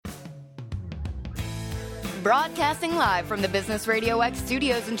Broadcasting live from the Business Radio X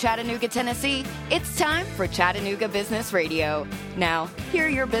studios in Chattanooga, Tennessee, it's time for Chattanooga Business Radio. Now, here are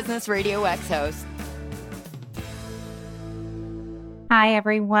your Business Radio X hosts. Hi,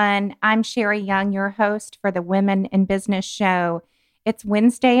 everyone. I'm Sherry Young, your host for the Women in Business Show. It's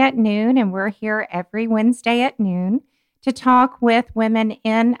Wednesday at noon, and we're here every Wednesday at noon to talk with women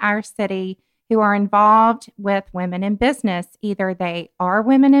in our city who are involved with women in business. Either they are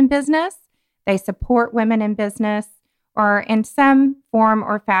women in business, they support women in business, or in some form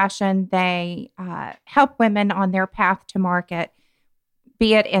or fashion, they help women on their path to market,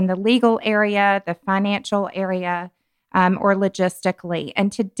 be it in the legal area, the financial area, or logistically.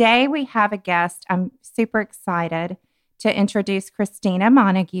 And today we have a guest. I'm super excited to introduce Christina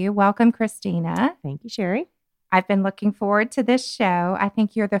Montague. Welcome, Christina. Thank you, Sherry. I've been looking forward to this show. I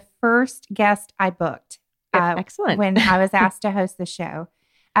think you're the first guest I booked. Excellent. When I was asked to host the show.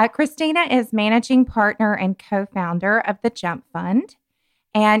 Christina is managing partner and co-founder of the Jump Fund.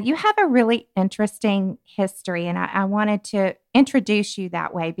 And you have a really interesting history. And I wanted to introduce you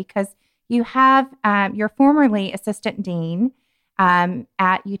that way because you have, you're formerly assistant dean at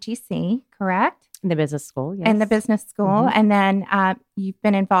UTC, correct? In the business school, yes. In the business school. Mm-hmm. And then you've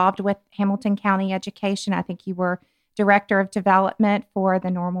been involved with Hamilton County Education. I think you were director of development for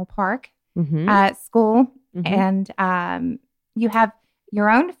the Normal Park School. Mm-hmm. And you have your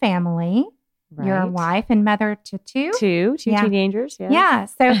own family, Right. your wife and mother to two. Two teenagers, yes. Yeah.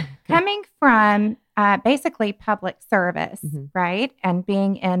 So coming from basically public service, right? And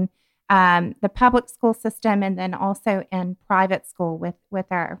being in the public school system and then also in private school with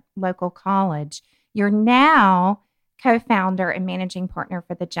our local college, you're now co-founder and managing partner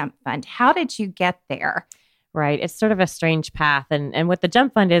for the Jump Fund. How did you get there? Right. It's sort of a strange path. And what the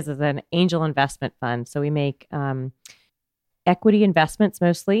Jump Fund is an angel investment fund. So we make equity investments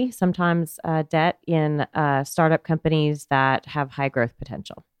mostly, sometimes debt in startup companies that have high growth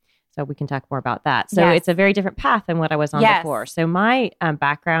potential. So we can talk more about that. So It's a very different path than what I was on before. So my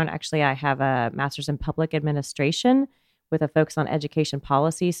background, actually, I have a master's in public administration with a focus on education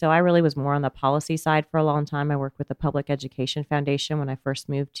policy. So I really was more on the policy side for a long time. I worked with the Public Education Foundation when I first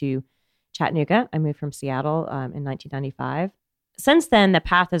moved to Chattanooga. I moved from Seattle in 1995. Since then, the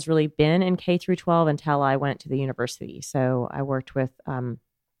path has really been in K through 12 until I went to the university. So I worked with,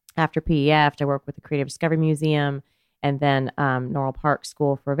 after PEF, I worked with the Creative Discovery Museum and then Normal Park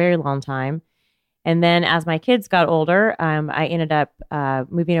School for a very long time. And then as my kids got older, I ended up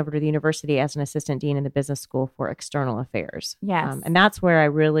moving over to the university as an assistant dean in the business school for external affairs. Yes. And that's where I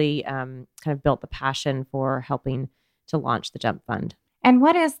really kind of built the passion for helping to launch the Jump Fund. And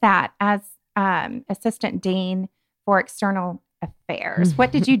what is that as assistant dean for external affairs?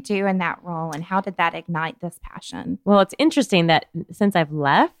 What did you do in that role and how did that ignite this passion? Well, it's interesting that since I've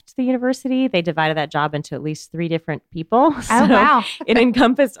left the university, they divided that job into at least 3 different people. Oh, wow. It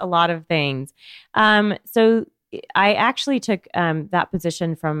encompassed a lot of things. So I actually took that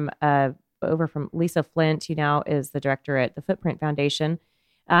position over from Lisa Flint, who now is the director at the Footprint Foundation.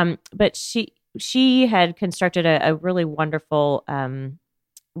 But she had constructed a really wonderful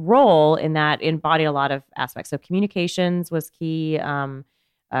role in that embodied a lot of aspects. So communications was key. All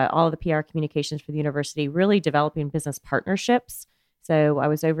of the PR communications for the university, really developing business partnerships. So I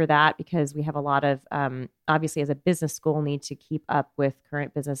was over that because we have a lot of, obviously as a business school, need to keep up with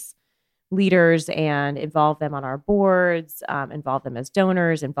current business leaders and involve them on our boards, involve them as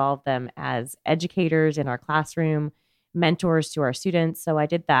donors, involve them as educators in our classroom, mentors to our students. So I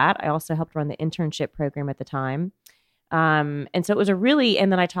did that. I also helped run the internship program at the time. And so it was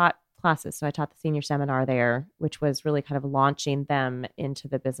and then I taught classes. So I taught the senior seminar there, which was really kind of launching them into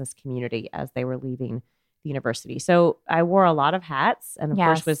the business community as they were leaving the university. So I wore a lot of hats and of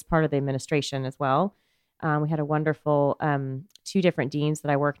course was part of the administration as well. We had a wonderful 2 different deans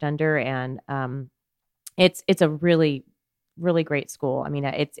that I worked under, and it's a really, really great school. I mean,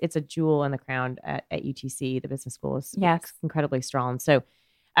 it's a jewel in the crown at UTC. The business school is incredibly strong. So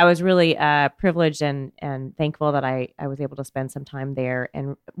I was really privileged and thankful that I was able to spend some time there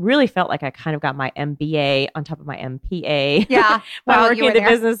and really felt like I kind of got my MBA on top of my MPA. Yeah. While working at the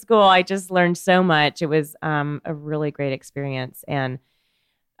business school, I just learned so much. It was a really great experience. And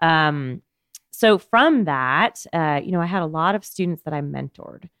so from that, I had a lot of students that I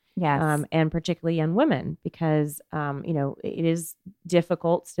mentored. Yes. And particularly young women, because, it is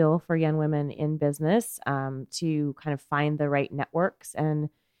difficult still for young women in business to kind of find the right networks and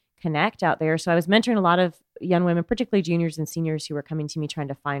connect out there. So I was mentoring a lot of young women, particularly juniors and seniors, who were coming to me trying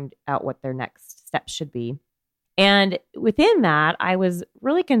to find out what their next steps should be. And within that, I was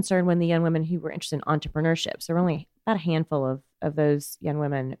really concerned when the young women who were interested in entrepreneurship, so there were only about a handful of those young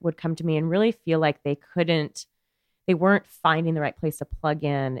women would come to me and really feel like they weren't finding the right place to plug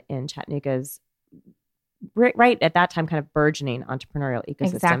in Chattanooga's right at that time kind of burgeoning entrepreneurial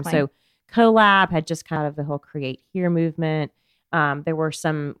ecosystem. Exactly. So CoLab had just kind of the whole Create Here movement. There were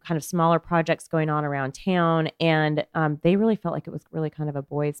some kind of smaller projects going on around town, and they really felt like it was really kind of a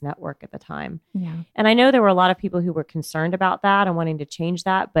boys' network at the time. Yeah. And I know there were a lot of people who were concerned about that and wanting to change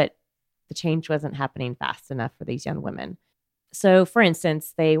that, but the change wasn't happening fast enough for these young women. So, for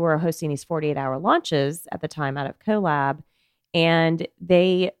instance, they were hosting these 48-hour launches at the time out of CoLab, and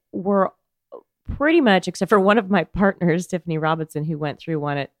they were pretty much, except for one of my partners, Tiffany Robinson, who went through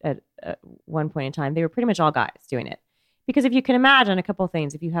one at one point in time, they were pretty much all guys doing it. Because if you can imagine a couple of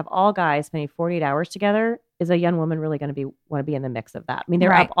things, if you have all guys spending 48 hours together, is a young woman really going to want to be in the mix of that? I mean, they're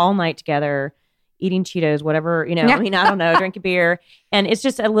Right. up all night together, eating Cheetos, whatever, Yeah. I mean, I don't know, drink a beer. And it's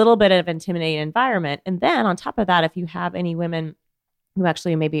just a little bit of intimidating environment. And then on top of that, if you have any women who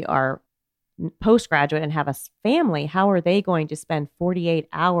actually maybe are postgraduate and have a family, how are they going to spend 48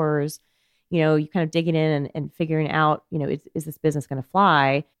 hours, you kind of digging in and figuring out, is this business going to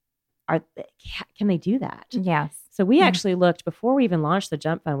fly? Can they do that? Yes. So we actually looked, before we even launched the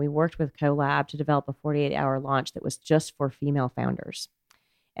Jump Fund, we worked with CoLab to develop a 48-hour launch that was just for female founders.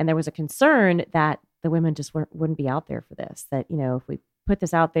 And there was a concern that the women just wouldn't be out there for this, that, if we put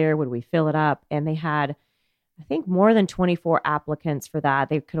this out there, would we fill it up? And they had, I think, more than 24 applicants for that.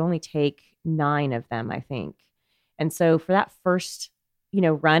 They could only take 9 of them, I think. And so for that first,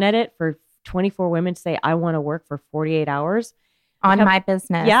 run at it, for 24 women to say, I want to work for 48 hours, on my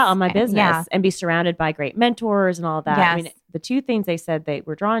business. Yeah, on my business. Yeah. And be surrounded by great mentors and all of that. Yes. I mean, the 2 things they said they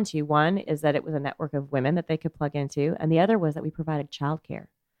were drawn to, one is that it was a network of women that they could plug into. And the other was that we provided childcare.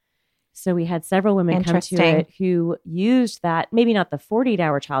 So we had several women come to it who used that, maybe not the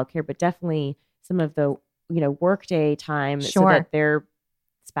 48-hour childcare, but definitely some of the, workday time so that their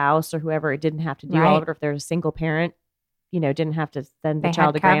spouse or whoever didn't have to do all of it. Or if they're a single parent, didn't have to send the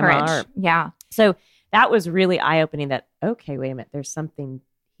child to grandma. So that was really eye-opening that, okay, wait a minute, there's something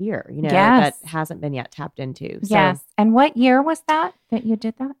here, that hasn't been yet tapped into. So, yes. And what year was that you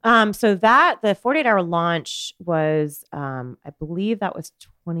did that? So the 48-hour launch was, I believe that was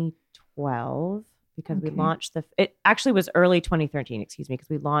 2012, because we launched it actually was early 2013, because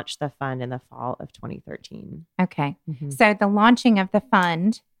we launched the fund in the fall of 2013. Okay. Mm-hmm. So the launching of the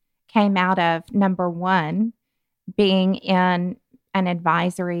fund came out of, number one, being in an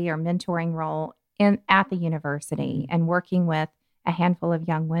advisory or mentoring role at the university and working with a handful of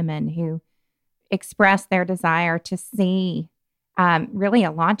young women who expressed their desire to see really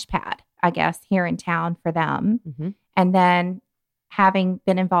a launch pad, I guess, here in town for them. Mm-hmm. And then having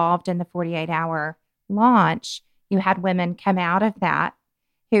been involved in the 48-hour launch, you had women come out of that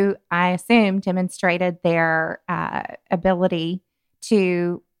who I assume demonstrated their ability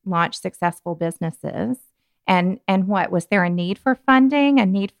to launch successful businesses. And what was there a need for funding, a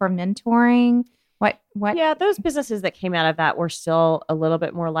need for mentoring? What? Yeah, those businesses that came out of that were still a little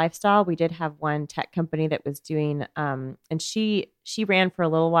bit more lifestyle. We did have one tech company that was doing, and she ran for a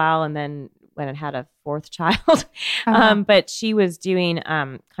little while, and then when it had a 4th child, but she was doing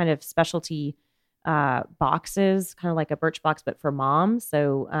kind of specialty boxes, kind of like a Birchbox, but for moms.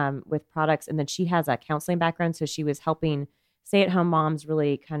 So with products, and then she has a counseling background, so she was helping stay-at-home moms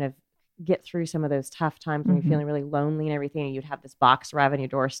really kind of get through some of those tough times when you're feeling really lonely and everything. And you'd have this box arrive on your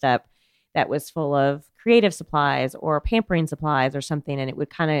doorstep that was full of creative supplies or pampering supplies or something. And it would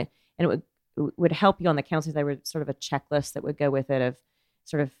would help you on the counseling. There was sort of a checklist that would go with it of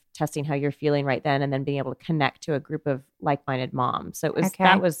sort of testing how you're feeling right then, and then being able to connect to a group of like-minded moms. So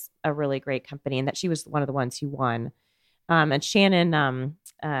that was a really great company, and that she was one of the ones who won. And Shannon,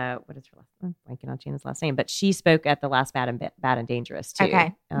 what is her last name? I'm blanking on Shannon's last name, but she spoke at the last Bad and Dangerous too.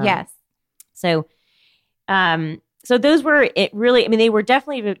 Okay. Yes. So, so those were they were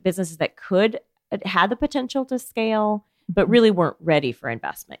definitely businesses that had the potential to scale, but really weren't ready for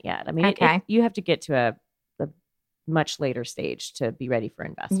investment yet. I mean, you have to get to a much later stage to be ready for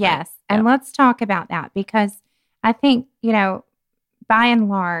investment. Yes. And let's talk about that, because I think, by and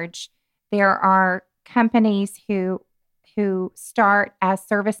large, there are companies who start as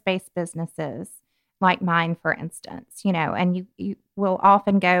service-based businesses, like mine, for instance, and you will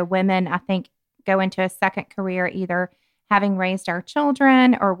often women, I think, go into a second career, either having raised our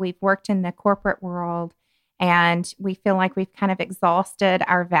children or we've worked in the corporate world and we feel like we've kind of exhausted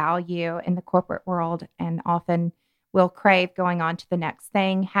our value in the corporate world, and often we'll crave going on to the next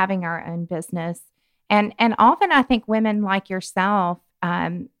thing, having our own business. And often I think women like yourself,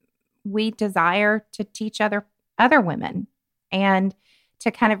 we desire to teach other women and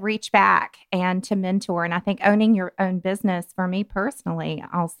to kind of reach back and to mentor. And I think owning your own business, for me personally,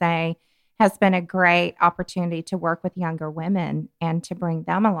 I'll say, has been a great opportunity to work with younger women and to bring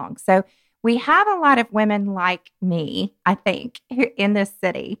them along. So we have a lot of women like me, I think, in this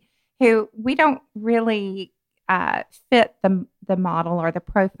city who we don't really fit the model or the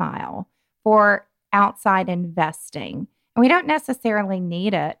profile for outside investing. And we don't necessarily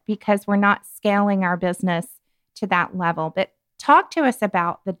need it because we're not scaling our business to that level. But talk to us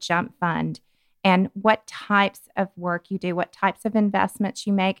about the Jump Fund and what types of work you do, what types of investments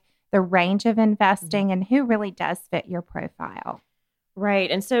you make, the range of investing, and who really does fit your profile.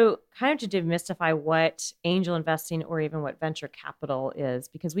 Right. And so kind of to demystify what angel investing or even what venture capital is,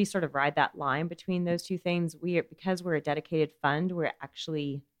 because we sort of ride that line between those two things. Because we're a dedicated fund, we're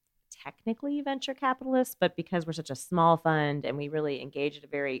actually technically venture capitalists, but because we're such a small fund and we really engage at a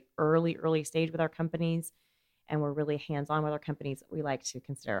very early stage with our companies, and we're really hands-on with our companies, we like to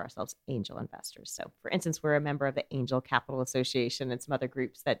consider ourselves angel investors. So for instance, we're a member of the Angel Capital Association and some other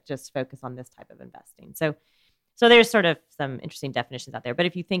groups that just focus on this type of investing. So there's sort of some interesting definitions out there. But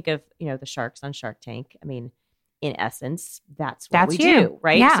if you think of, the sharks on Shark Tank, I mean, in essence, that's what we do,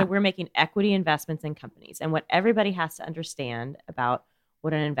 right? Yeah. So we're making equity investments in companies. And what everybody has to understand about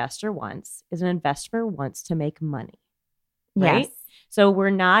what an investor wants is an investor wants to make money, right? Yes. So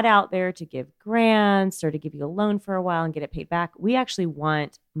we're not out there to give grants or to give you a loan for a while and get it paid back. We actually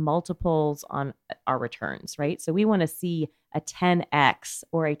want multiples on our returns, right? So we want to see a 10x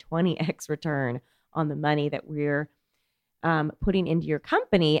or a 20x return on the money that we're putting into your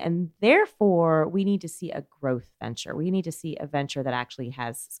company. And therefore, we need to see a growth venture. We need to see a venture that actually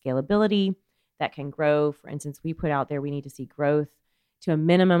has scalability, that can grow. For instance, we put out there, we need to see growth to a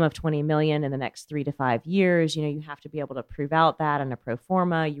minimum of 20 million in the next 3 to 5 years. You have to be able to prove out that on a pro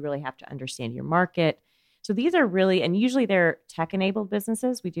forma. You really have to understand your market. So these are really, and usually they're tech-enabled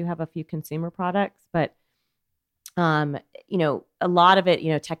businesses. We do have a few consumer products, but a lot of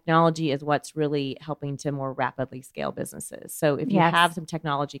it, technology is what's really helping to more rapidly scale businesses. So if you have some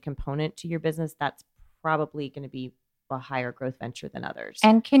technology component to your business, that's probably going to be a higher growth venture than others.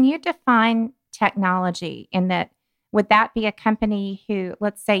 And can you define technology in that? Would that be a company who,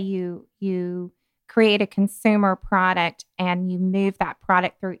 let's say you create a consumer product and you move that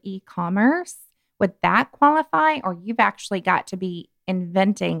product through e-commerce? Would that qualify, or you've actually got to be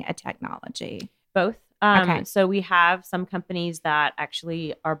inventing a technology? Both. Okay. So we have some companies that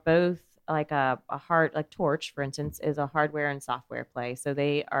actually are both like like Torch, for instance, is a hardware and software play. So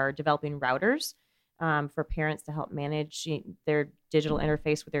they are developing routers for parents to help manage their digital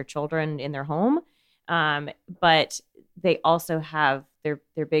interface with their children in their home. But they also have their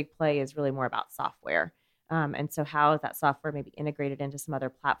big play is really more about software. And so how is that software maybe integrated into some other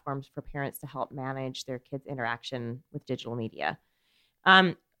platforms for parents to help manage their kids' interaction with digital media?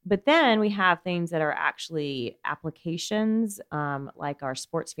 But then we have things that are actually applications, like our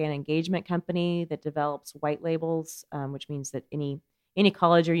sports fan engagement company that develops white labels, which means that any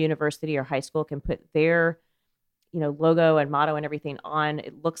college or university or high school can put their logo and motto and everything on.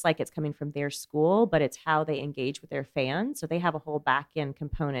 It looks like it's coming from their school, but it's how they engage with their fans. So they have a whole back-end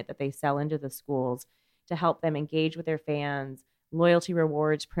component that they sell into the schools to help them engage with their fans, loyalty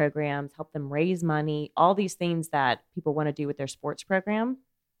rewards programs, help them raise money, all these things that people want to do with their sports program.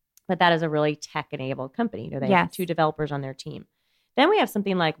 But that is a really tech-enabled company. They have 2 developers on their team. Then we have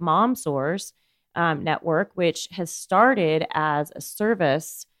something like MomSource Network, which has started as a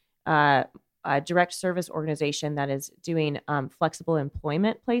service, a direct service organization that is doing flexible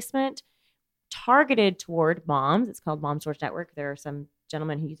employment placement targeted toward moms. It's called MomSource Network. There are some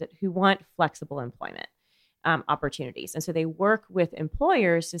gentlemen who use it who want flexible employment opportunities. And so they work with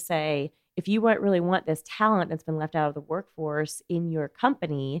employers to say, if you really want this talent that's been left out of the workforce in your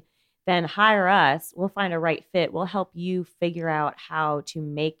company, then hire us. We'll find a right fit. We'll help you figure out how to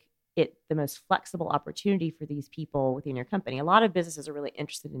make it the most flexible opportunity for these people within your company. A lot of businesses are really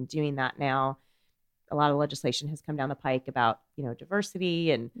interested in doing that now. A lot of legislation has come down the pike about,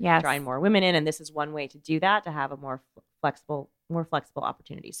 diversity and drawing more women in. And this is one way to do that, to have a more flexible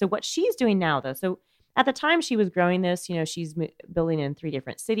opportunity. So what she's doing now, though, so at the time she was growing this, she's building in 3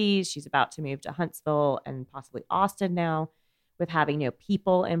 different cities. She's about to move to Huntsville and possibly Austin now, with having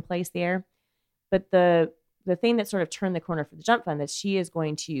people in place there. But the thing that sort of turned the corner for the Jump Fund is she is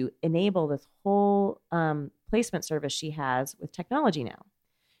going to enable this whole placement service she has with technology now.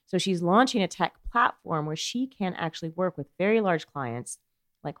 So she's launching a tech platform where she can actually work with very large clients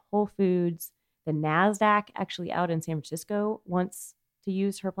like Whole Foods. The NASDAQ actually out in San Francisco wants to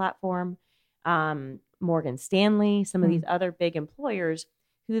use her platform. Morgan Stanley, some of these other big employers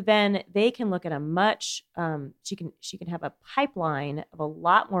who then they can look at a much, she can have a pipeline of a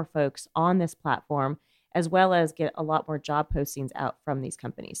lot more folks on this platform, as well as get a lot more job postings out from these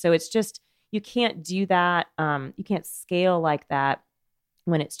companies. So it's just, you can't do that. You can't scale like that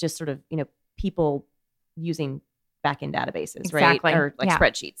when it's just sort of, people using back-end databases, Exactly. right? Or like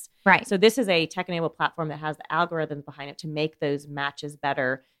spreadsheets. Right. So this is a tech-enabled platform that has the algorithms behind it to make those matches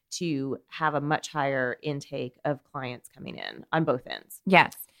better, to have a much higher intake of clients coming in on both ends.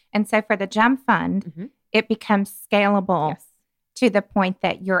 Yes. And so for the Jump Fund, it becomes scalable to the point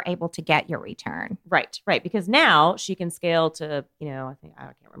that you're able to get your return. Right. Because now she can scale to, I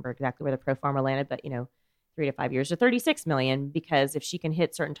can't remember exactly where the pro forma landed, but 3 to 5 years to 36 million, because if she can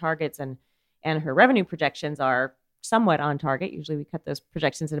hit certain targets and her revenue projections are somewhat on target, usually we cut those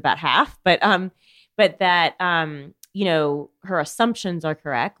projections in about half, but that, her assumptions are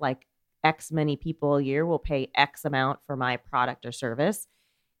correct, like X many people a year will pay X amount for my product or service,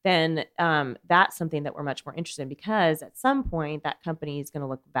 then that's something that we're much more interested in, because at some point that company is going to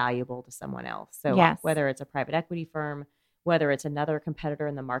look valuable to someone else. So whether it's a private equity firm, whether it's another competitor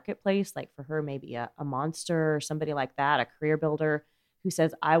in the marketplace, like for her, maybe a Monster or somebody like that, a career builder who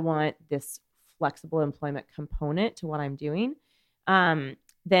says, I want this flexible employment component to what I'm doing,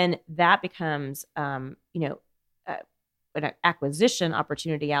 then that becomes, an acquisition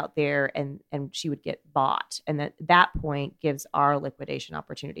opportunity out there, and she would get bought. And that point gives our liquidation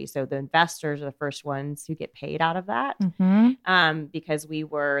opportunity. So the investors are the first ones who get paid out of that, because we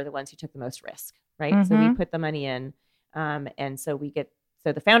were the ones who took the most risk, right? So we put the money in, and so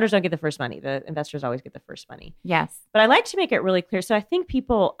so the founders don't get the first money. The investors always get the first money. Yes. But I like to make it really clear. So I think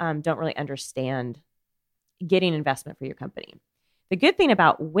people don't really understand getting investment for your company. The good thing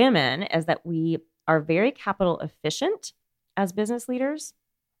about women is that we are very capital efficient as business leaders,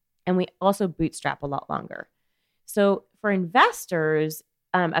 and we also bootstrap a lot longer. So for investors,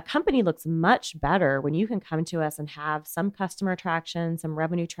 a company looks much better when you can come to us and have some customer traction, some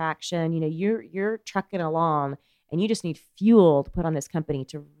revenue traction. You're trucking along, and you just need fuel to put on this company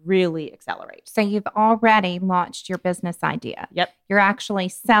to really accelerate. So you've already launched your business idea. Yep. You're actually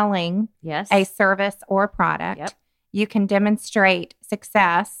selling a service or product. Yep. You can demonstrate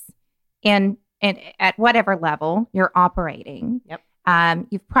success in at whatever level you're operating. Yep.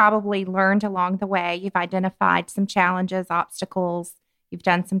 You've probably learned along the way. You've identified some challenges, obstacles. You've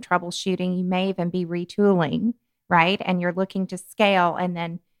done some troubleshooting. You may even be retooling, right? And you're looking to scale, and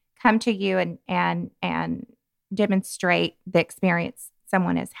then come to you and demonstrate the experience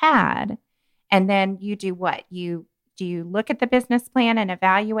someone has had. And then you do what? Do you look at the business plan and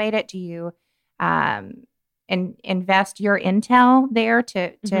evaluate it? Do you invest your intel there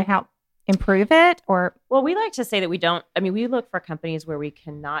to help improve it? Or we like to say that we look for companies where we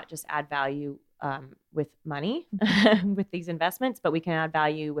cannot just add value with money with these investments, but we can add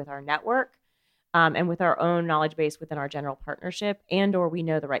value with our network and with our own knowledge base within our general partnership, or we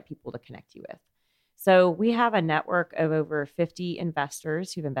know the right people to connect you with. So we have a network of over 50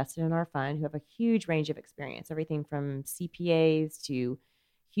 investors who've invested in our fund, who have a huge range of experience, everything from CPAs to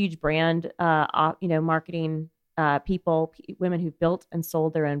huge brand, marketing people, women who've built and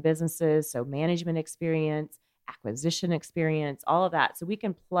sold their own businesses. So management experience, acquisition experience, all of that. So we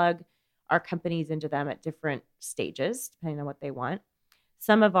can plug our companies into them at different stages, depending on what they want.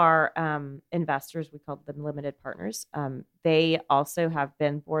 Some of our investors, we call them limited partners. They also have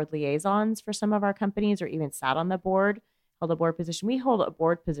been board liaisons for some of our companies, or even sat on the board, held a board position. We hold a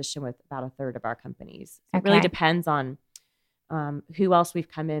board position with about a third of our companies. So It really depends on who else we've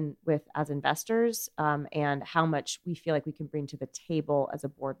come in with as investors, and how much we feel like we can bring to the table as a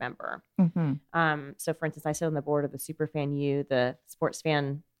board member. So for instance, I sit on the board of the Superfan U, the sports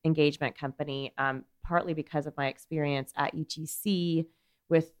fan engagement company, partly because of my experience at UTC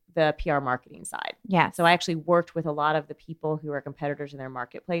with the PR marketing side. Yes. So I actually worked with a lot of the people who are competitors in their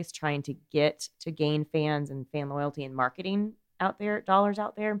marketplace, trying to gain fans and fan loyalty and marketing dollars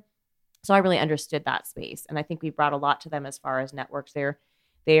out there. So I really understood that space. And I think we brought a lot to them as far as networks. They're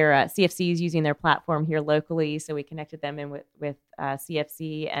CFCs using their platform here locally. So we connected them in with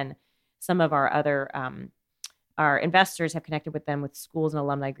CFC, and some of our other, our investors have connected with them with schools and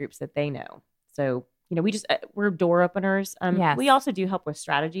alumni groups that they know. So, we're door openers. Yes. We also do help with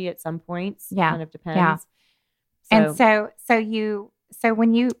strategy at some points. Yeah. Kind of depends. Yeah. So, So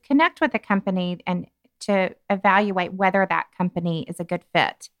when you connect with a company and to evaluate whether that company is a good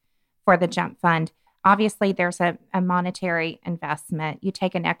fit for the Jump Fund, obviously there's a monetary investment. You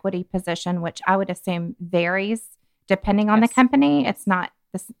take an equity position, which I would assume varies depending on the company. It's not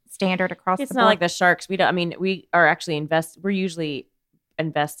the standard across the board. It's not like the sharks. We are actually we're usually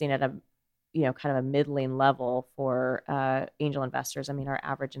investing at kind of a middling level for angel investors. I mean, our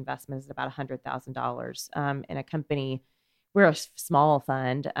average investment is about $100,000 in a company. We're a small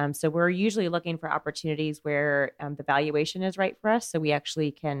fund. So we're usually looking for opportunities where the valuation is right for us. So we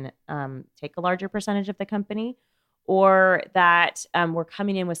actually can take a larger percentage of the company, or that we're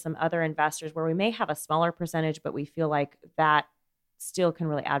coming in with some other investors where we may have a smaller percentage, but we feel like that still can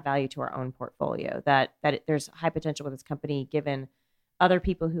really add value to our own portfolio, that there's high potential with this company given other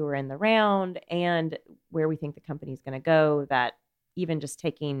people who are in the round and where we think the company is going to go, that even just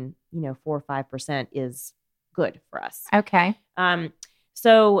taking, 4 or 5% is good for us. Okay.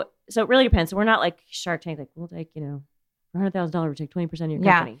 So it really depends. So we're not like Shark Tank, like we'll take, $100,000, we take 20% of your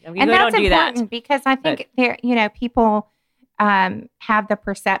company. Yeah. We and that's don't do important that. because I think people have the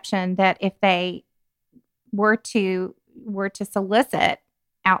perception that if they were to solicit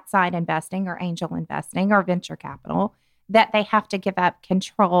outside investing or angel investing or venture capital, that they have to give up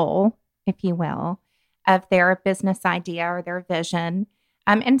control, if you will, of their business idea or their vision.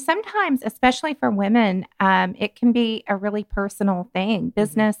 And sometimes, especially for women, it can be a really personal thing.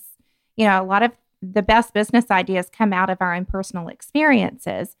 Business, a lot of the best business ideas come out of our own personal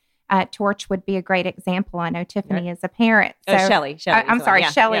experiences. Torch would be a great example. I know Tiffany is a parent. So, Shelley.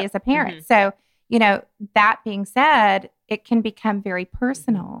 Shelley is a parent. So, that being said, it can become very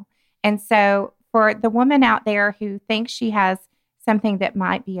personal. And so for the woman out there who thinks she has something that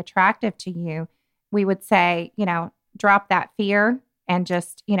might be attractive to you, we would say, drop that fear and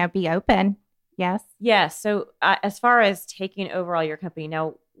just, be open. Yes. Yes. So as far as taking overall your company,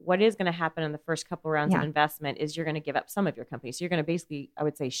 now what is going to happen in the first couple rounds of investment is you're going to give up some of your company. So you're going to basically, I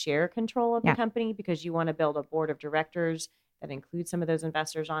would say, share control of the company because you want to build a board of directors that includes some of those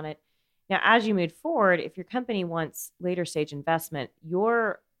investors on it. Now, as you move forward, if your company wants later stage investment,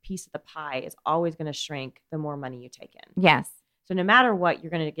 your piece of the pie is always going to shrink the more money you take in. Yes. So no matter what,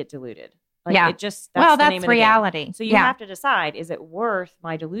 you're going to get diluted. That's the name of reality. the game. So you have to decide, is it worth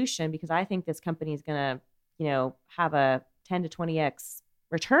my dilution? Because I think this company is going to, have a 10 to 20x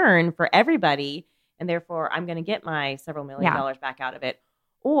return for everybody. And therefore I'm going to get my several million dollars back out of it.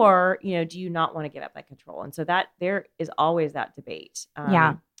 Or, do you not want to give up that control? And so that there is always that debate.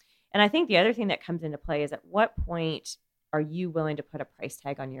 And I think the other thing that comes into play is at what point are you willing to put a price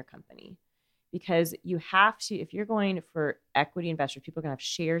tag on your company? Because you have to, if you're going for equity investors, people are going to have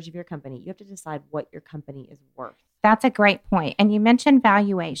shares of your company. You have to decide what your company is worth. That's a great point. And you mentioned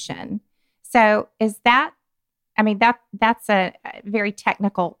valuation. So is that, that's a very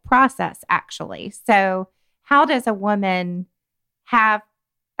technical process, actually. So how does a woman have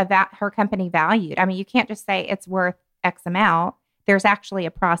her company valued? You can't just say it's worth X amount. There's actually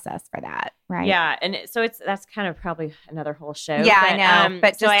a process for that, right? Yeah, and so that's kind of probably another whole show. Yeah, I know.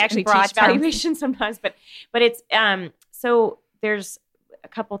 But so I actually teach valuation sometimes, but it's so there's a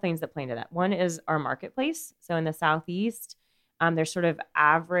couple things that play into that. One is our marketplace. So in the Southeast, there's sort of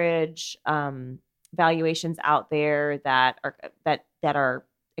average valuations out there that are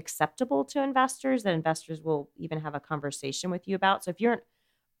acceptable to investors, that investors will even have a conversation with you about. So if you're an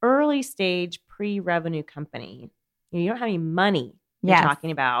early stage pre-revenue company, you don't have any money you're talking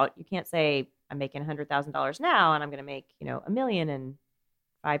about. You can't say, I'm making $100,000 now and I'm going to make, $1 million in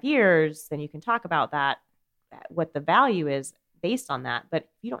 5 years. Then you can talk about that, what the value is based on that. But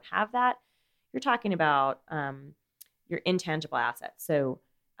if you don't have that, you're talking about your intangible assets. So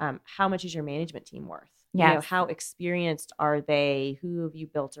how much is your management team worth? Yes. How experienced are they? Who have you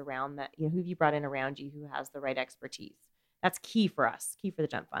built around that? Who have you brought in around you who has the right expertise? That's key for us, key for the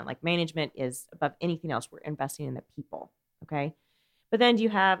Jump Fund. Like management is above anything else. We're investing in the people, okay? But then do you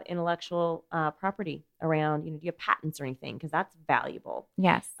have intellectual property around, do you have patents or anything? Because that's valuable.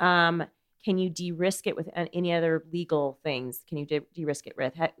 Yes. Can you de-risk it with any other legal things? Can you de-risk it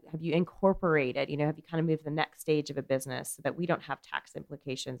with? Have you incorporated, have you kind of moved to the next stage of a business so that we don't have tax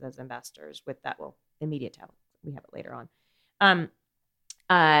implications as investors with that? Well, immediate tax, we have it later on.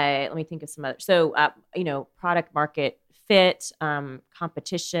 Let me think of some other. So, product market fit,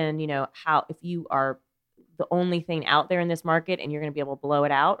 competition, how, if you are the only thing out there in this market and you're going to be able to blow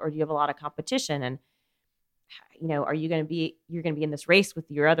it out, or do you have a lot of competition? And, are you going to be, you're going to be in this race with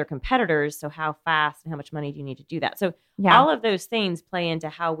your other competitors. So how fast and how much money do you need to do that? So all of those things play into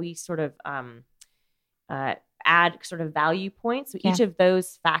how we sort of add sort of value points. So each of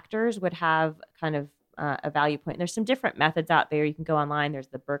those factors would have kind of a value point. And there's some different methods out there. You can go online. There's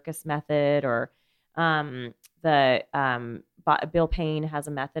the Berkus method, or Bill Payne has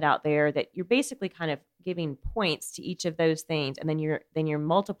a method out there that you're basically kind of giving points to each of those things, and then you're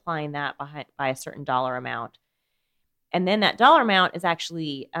multiplying that by a certain dollar amount, and then that dollar amount is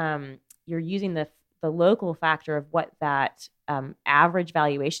actually you're using the local factor of what that average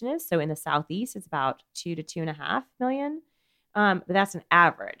valuation is. So in the Southeast, it's about 2 to 2.5 million. But that's an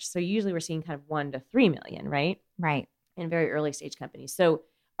average. So usually we're seeing kind of 1 to 3 million, right? Right. In very early stage companies. So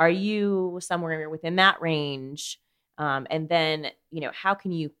are you somewhere within that range? And then, how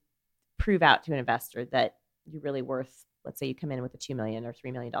can you prove out to an investor that you're really worth, let's say you come in with a $2 million or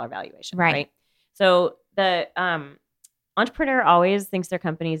 $3 million valuation, right? So the entrepreneur always thinks their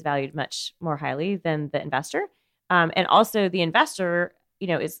company is valued much more highly than the investor. And also the investor,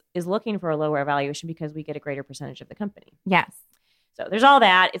 is looking for a lower valuation because we get a greater percentage of the company. Yes. So there's all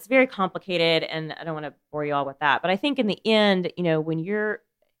that. It's very complicated, and I don't want to bore you all with that. But I think in the end, when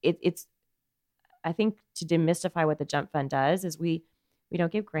it's I think to demystify what the Jump Fund does is we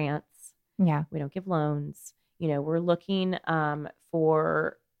don't give grants. Yeah. We don't give loans. We're looking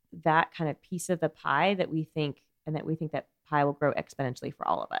for that kind of piece of the pie that we think that pie will grow exponentially for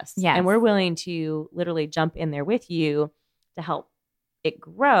all of us. Yes. And we're willing to literally jump in there with you to help it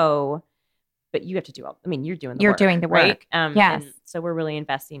grow. But you have to do you're doing the work. You're doing the work. Right? Yes. And so we're really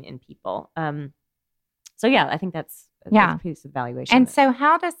investing in people. So yeah, I think that's a piece of valuation. And so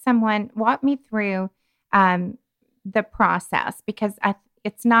how does someone walk me through the process? Because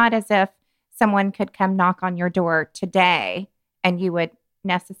it's not as if someone could come knock on your door today and you would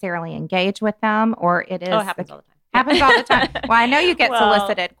necessarily engage with them, or it is. Oh, it happens all the time. Happens all the time. Well, I know you get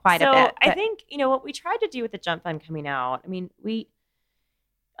solicited quite a bit. I think, what we tried to do with the Jump Fund coming out,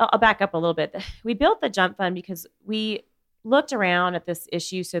 I'll back up a little bit. We built the Jump Fund because we looked around at this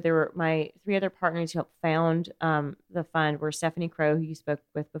issue. So there were my 3 other partners who helped found the fund were Stephanie Crow, who you spoke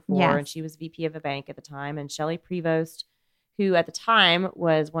with before, Yes. and she was VP of a bank at the time, and Shelley Prevost, who at the time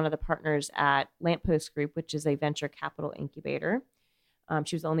was one of the partners at Lamppost Group, which is a venture capital incubator.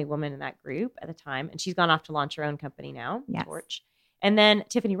 She was the only woman in that group at the time, and she's gone off to launch her own company now, Yes. Torch. And then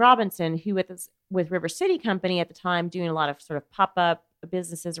Tiffany Robinson, who with River City Company at the time, doing a lot of sort of pop-up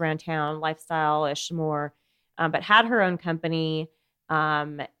businesses around town, lifestyle-ish more, but had her own company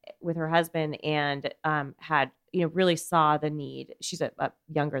with her husband and had, really saw the need. She's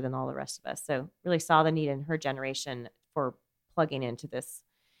younger than all the rest of us, so really saw the need in her generation for plugging into this.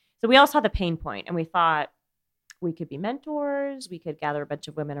 So we all saw the pain point, and we thought we could be mentors. We could gather a bunch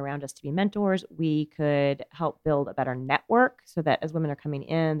of women around us to be mentors. We could help build a better network so that as women are coming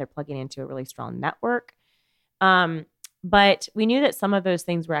in, they're plugging into a really strong network. But we knew that some of those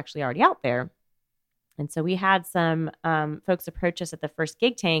things were actually already out there. And so we had some folks approach us at the first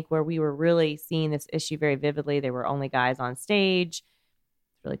Gig Tank where we were really seeing this issue very vividly. There were only guys on stage.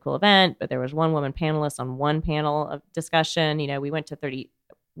 It's a really cool event, but there was one woman panelist on one panel of discussion. We went to 30,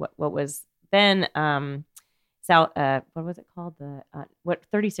 what was then what was it called? What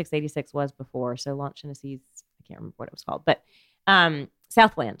 3686 was before. So Launch Tennessee's, I can't remember what it was called, but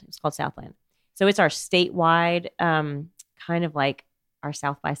Southland. It's called Southland. So it's our statewide, kind of like our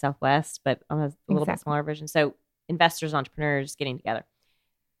South by Southwest, but on a little bit smaller version. So investors, entrepreneurs getting together.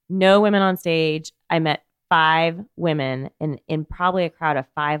 No women on stage. I met 5 women in probably a crowd of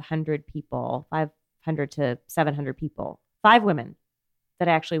 500 people, 500 to 700 people. 5 women that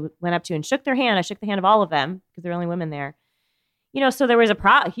I actually went up to and shook their hand. I shook the hand of all of them because there were only women there. So there was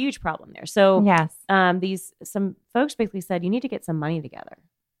a huge problem there. So yes, some folks basically said, you need to get some money together.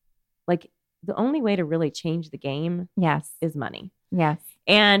 Like the only way to really change the game is money. Yes.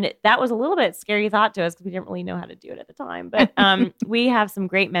 And that was a little bit scary thought to us because we didn't really know how to do it at the time. But we have some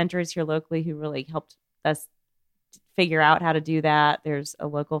great mentors here locally who really helped us figure out how to do that. There's a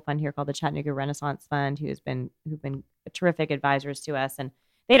local fund here called the Chattanooga Renaissance Fund who've been terrific advisors to us. And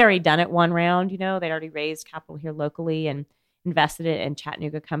they'd already done it one round, they'd already raised capital here locally and invested it in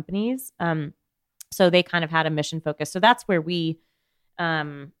Chattanooga companies. So they kind of had a mission focus. So that's where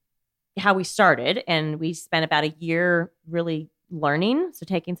how we started. And we spent about a year really learning. So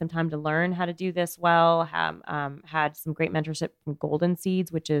taking some time to learn how to do this well, had some great mentorship from Golden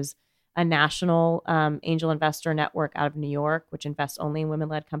Seeds, which is a national angel investor network out of New York, which invests only in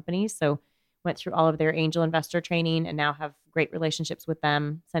women-led companies. So went through all of their angel investor training and now have great relationships with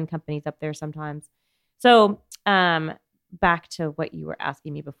them, send companies up there sometimes. So back to what you were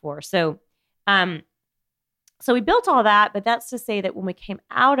asking me before. So we built all that, but that's to say that when we came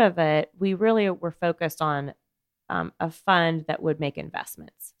out of it, we really were focused on a fund that would make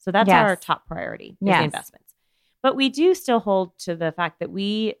investments. So that's our top priority, is the investments. But we do still hold to the fact that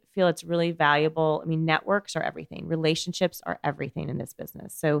we feel it's really valuable. Networks are everything. Relationships are everything in this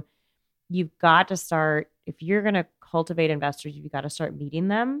business. So you've got to start, if you're going to cultivate investors, you've got to start meeting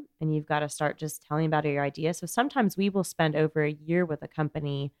them and you've got to start just telling about your idea. So sometimes we will spend over a year with a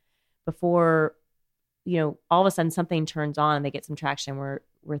company before, all of a sudden something turns on and they get some traction.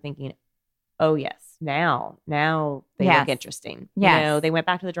 We're thinking, oh yes, now they Yes. look interesting. Yes. They went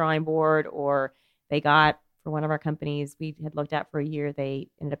back to the drawing board, or they got, for one of our companies we had looked at for a year, they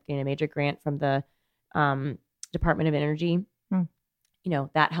ended up getting a major grant from the Department of Energy. Hmm.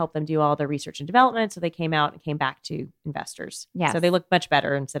 That helped them do all the research and development. So they came out and came back to investors. Yes. So they look much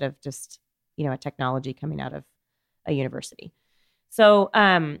better instead of just, a technology coming out of a university. So,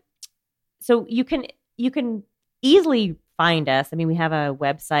 so you can easily find us. I mean, we have a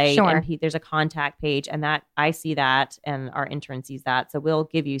website, Sure. and there's a contact page, and that I see that, and our intern sees that. So we'll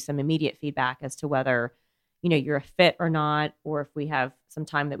give you some immediate feedback as to whether, you're a fit or not, or if we have some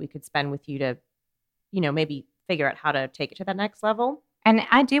time that we could spend with you to, maybe figure out how to take it to that next level. And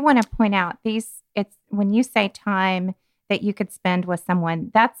I do want to point out it's when you say time that you could spend with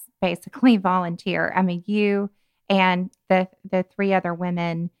someone, that's basically volunteer. I mean, you and the three other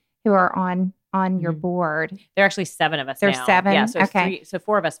women who are on your board. There are actually 7 of us. There's now. 7? Yeah. So Okay. so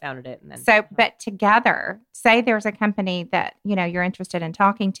 4 of us founded it, and then So, but together, say there's a company that, you're interested in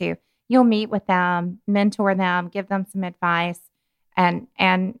talking to, you'll meet with them, mentor them, give them some advice.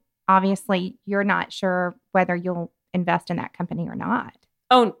 And obviously you're not sure whether you'll invest in that company or not.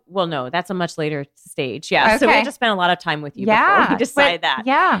 Oh, well, no, that's a much later stage. Yeah. So we Okay. have to spend a lot of time with you before we decide that.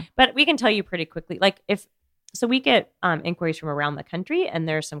 Yeah. But we can tell you pretty quickly. So we get inquiries from around the country, and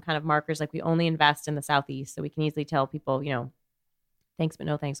there's some kind of markers, like we only invest in the Southeast. So we can easily tell people, thanks, but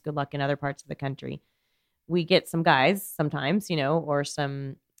no thanks. Good luck in other parts of the country. We get some guys sometimes, or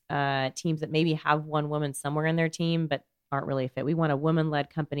some teams that maybe have one woman somewhere in their team, but aren't really a fit. We want a woman-led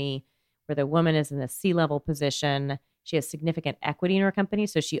company where the woman is in a C-level position. She has significant equity in her company,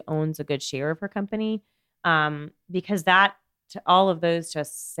 so she owns a good share of her company. Because that, to all of those,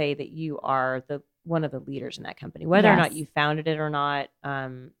 just say that you are one of the leaders in that company, whether or not you founded it or not.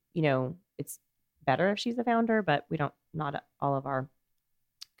 It's better if she's a founder, but not all of our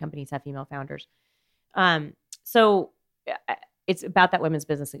companies have female founders. So it's about that women's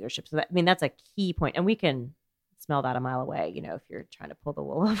business leadership. So that's a key point, and we can smell that a mile away, if you're trying to pull the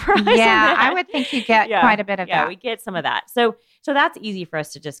wool over our eyes. Yeah, I would think you get quite a bit of that. Yeah, we get some of that. So that's easy for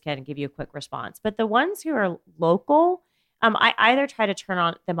us to just kind of give you a quick response. But the ones who are local, I either try to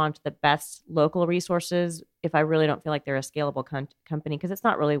turn them onto the best local resources if I really don't feel like they're a scalable company, because it's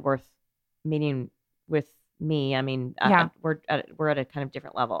not really worth meeting with me. I mean, we're at a kind of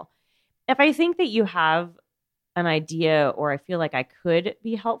different level. If I think that you have an idea, or I feel like I could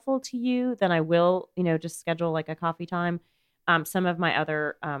be helpful to you, then I will, just schedule like a coffee time. Some of my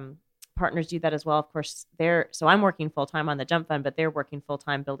other partners do that as well. Of course, so I'm working full time on the Jump Fund, but they're working full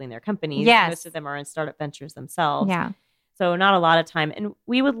time building their companies. Yes. Most of them are in startup ventures themselves. Yeah. So not a lot of time. And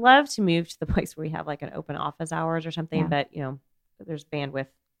we would love to move to the place where we have like an open office hours or something, but there's bandwidth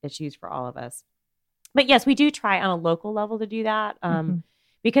issues for all of us. But yes, we do try on a local level to do that.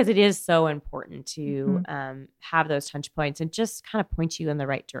 Because it is so important to have those touch points and just kind of point you in the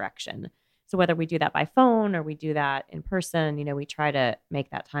right direction. So whether we do that by phone or we do that in person, we try to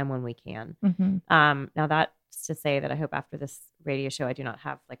make that time when we can. Now that's to say that I hope after this radio show, I do not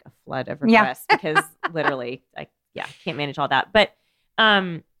have like a flood of requests because literally I can't manage all that. But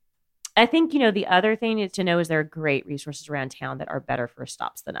I think, the other thing is to know is there are great resources around town that are better for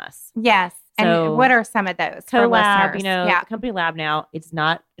stops than us. Yes. So, and what are some of those for CoLab, listeners? the company lab now, it's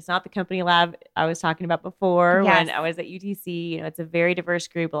not the company lab I was talking about before when I was at UTC. It's a very diverse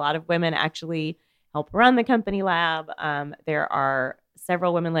group. A lot of women actually help run the company lab. There are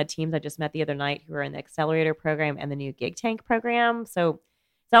several women-led teams I just met the other night who are in the accelerator program and the new Gig Tank program. So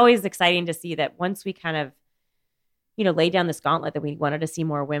it's always exciting to see that once we kind of laid down this gauntlet that we wanted to see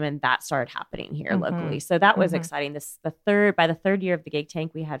more women, that started happening here locally. So that was exciting. By the third year of the Gig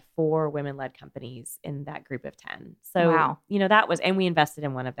Tank, we had 4 women-led companies in that group of 10. So, wow. That was, and we invested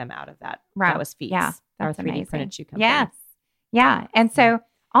in one of them out of that. Wow. That was Feats, our 3D amazing. printed shoe company. Yes. Yeah. And so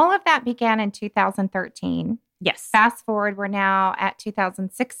all of that began in 2013. Yes. Fast forward, we're now at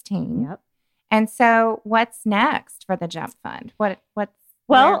 2016. Yep. And so what's next for the Jump Fund? What's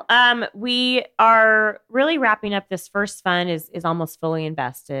Well, we are really wrapping up. This first fund is almost fully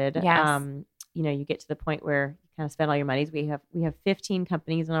invested. Yes. You get to the point where you kind of spend all your monies. We have 15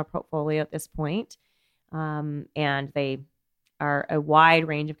 companies in our portfolio at this point. And they are a wide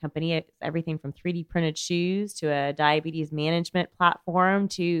range of company. It's everything from 3D printed shoes to a diabetes management platform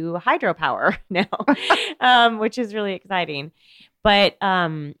to hydropower now, which is really exciting. But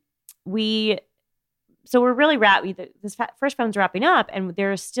so we're really this first fund's wrapping up, and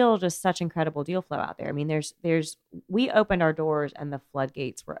there's still just such incredible deal flow out there. I mean, we opened our doors and the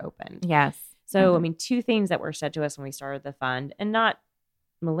floodgates were opened. Yes. So, I mean, 2 things that were said to us when we started the fund, and not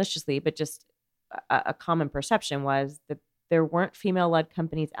maliciously, but just a common perception, was that there weren't female-led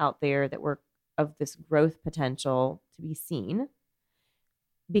companies out there that were of this growth potential to be seen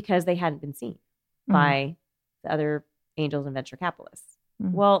because they hadn't been seen by the other angels and venture capitalists.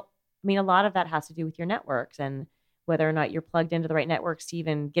 Well, I mean, a lot of that has to do with your networks and whether or not you're plugged into the right networks to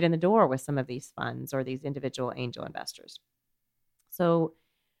even get in the door with some of these funds or these individual angel investors. So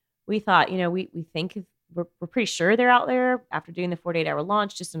we thought, we think we're pretty sure they're out there. After doing the 48-hour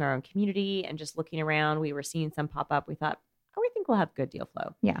launch just in our own community and just looking around, we were seeing some pop up. We thought, we think we'll have good deal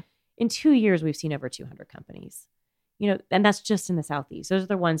flow. Yeah. In 2 years, we've seen over 200 companies, and that's just in the Southeast. Those are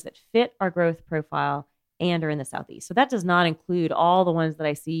the ones that fit our growth profile and are in the Southeast. So that does not include all the ones that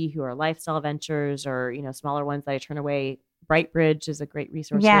I see who are lifestyle ventures or, smaller ones that I turn away. Brightbridge is a great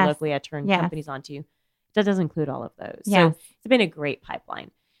resource here locally I turn companies onto. That doesn't include all of those. So it's been a great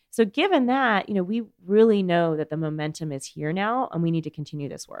pipeline. So given that, we really know that the momentum is here now and we need to continue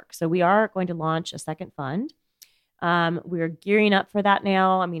this work. So we are going to launch a second fund. We're gearing up for that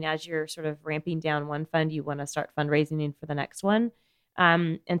now. I mean, as you're sort of ramping down one fund, you want to start fundraising for the next one.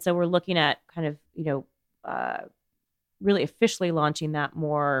 And so we're looking at kind of, really officially launching that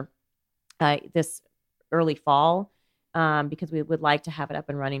more this early fall because we would like to have it up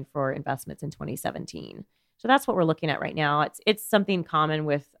and running for investments in 2017. So that's what we're looking at right now. It's something common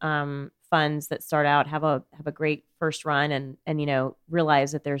with funds that start out, have a great first run and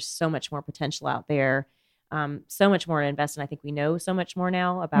realize that there's so much more potential out there, so much more to invest in. I think we know so much more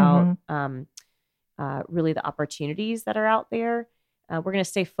now about really the opportunities that are out there. We're going to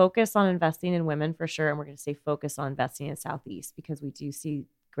stay focused on investing in women for sure. And we're going to stay focused on investing in Southeast because we do see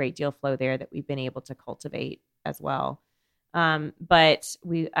great deal flow there that we've been able to cultivate as well. But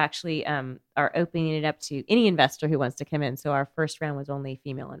we actually are opening it up to any investor who wants to come in. So our first round was only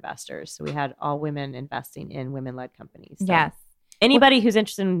female investors. So we had all women investing in women-led companies. So yes. Anybody who's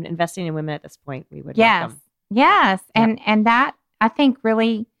interested in investing in women at this point, we would welcome. Yes. And that I think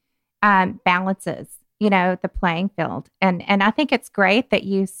really balances the playing field. And I think it's great that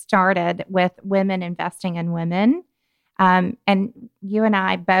you started with women investing in women. And you and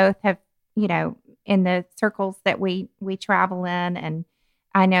I both have, in the circles that we travel in, and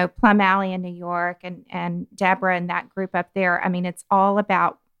I know Plum Alley in New York and Deborah and that group up there. I mean, it's all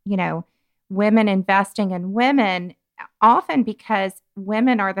about, women investing in women, often because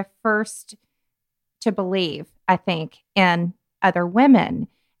women are the first to believe, I think, in other women.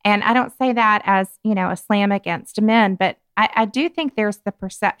 And I don't say that as, a slam against men, but I do think there's the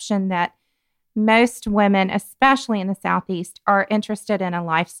perception that most women, especially in the Southeast, are interested in a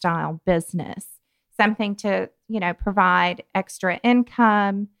lifestyle business, something to, provide extra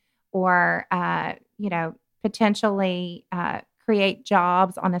income or, potentially create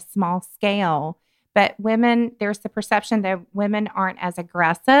jobs on a small scale. But women, there's the perception that women aren't as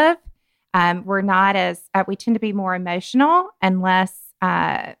aggressive. We're not as, we tend to be more emotional and less,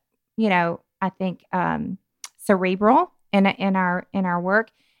 I think cerebral in our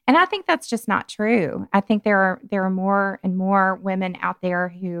work. And I think that's just not true. I think there are more and more women out there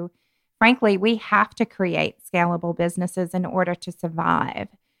who, frankly, we have to create scalable businesses in order to survive.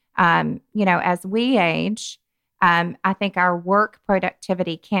 As we age, I think our work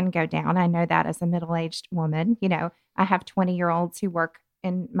productivity can go down. I know that as a middle-aged woman. I have 20-year-olds who work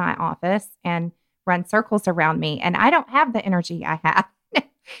in my office and run circles around me, and I don't have the energy I have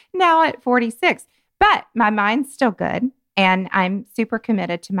now at 46. But my mind's still good, and I'm super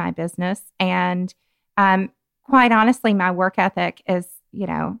committed to my business. And quite honestly, my work ethic is,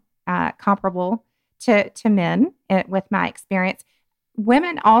 comparable to men with my experience.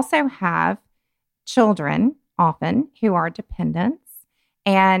 Women also have children often who are dependents,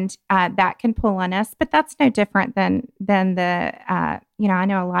 and that can pull on us. But that's no different than the, I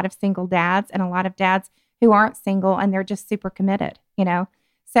know a lot of single dads and a lot of dads who aren't single, and they're just super committed,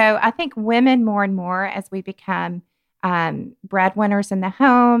 So I think women more and more, as we become breadwinners in the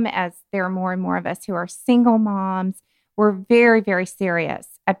home, as there are more and more of us who are single moms, we're very, very serious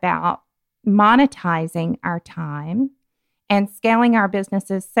about monetizing our time and scaling our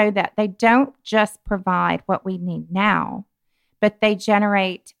businesses so that they don't just provide what we need now, but they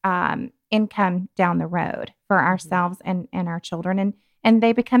generate income down the road for ourselves and our children, and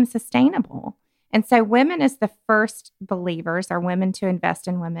they become sustainable. And so women as the first believers, or women to invest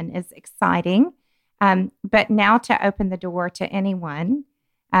in women, is exciting. But now to open the door to anyone,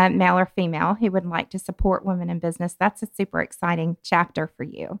 male or female, who would like to support women in business, that's a super exciting chapter for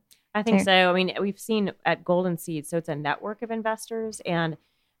you. I think so. I mean, we've seen at Golden Seed, so it's a network of investors, and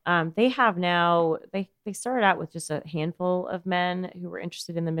they have now, they started out with just a handful of men who were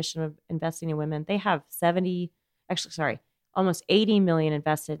interested in the mission of investing in women. They have almost 80 million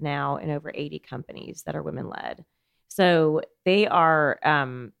invested now in over 80 companies that are women led. So they are,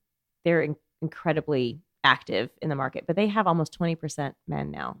 they're incredibly active in the market, but they have almost 20%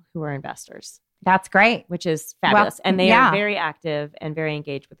 men now who are investors. That's great. Which is fabulous. Well, and they yeah. are very active and very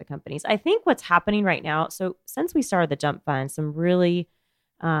engaged with the companies. I think what's happening right now, so since we started the Jump Fund, some really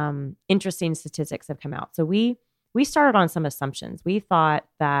interesting statistics have come out. So we started on some assumptions. We thought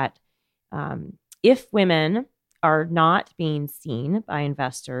that if women are not being seen by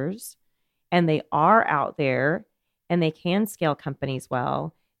investors and they are out there and they can scale companies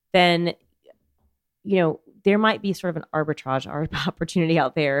well, then, there might be sort of an arbitrage opportunity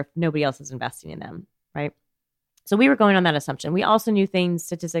out there if nobody else is investing in them, right? So we were going on that assumption. We also knew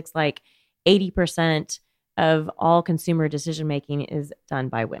statistics like 80% of all consumer decision-making is done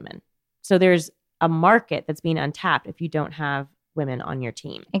by women. So there's a market that's being untapped if you don't have women on your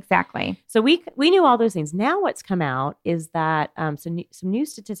team. Exactly. So we knew all those things. Now what's come out is that some new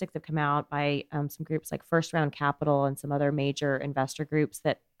statistics have come out by some groups like First Round Capital and some other major investor groups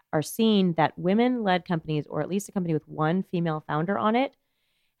that are seeing that women-led companies, or at least a company with one female founder on it,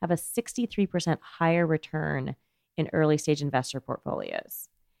 have a 63% higher return in early-stage investor portfolios.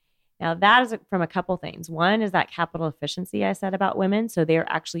 Now, that is from a couple things. One is that capital efficiency I said about women. So they're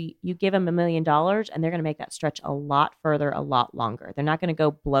actually, you give them $1 million and they're going to make that stretch a lot further, a lot longer. They're not going to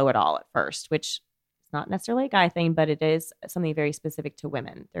go blow it all at first, which is not necessarily a guy thing, but it is something very specific to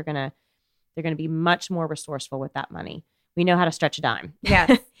women. They're going to be much more resourceful with that money. We know how to stretch a dime.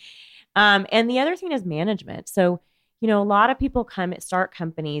 Yes. And the other thing is management. So, a lot of people start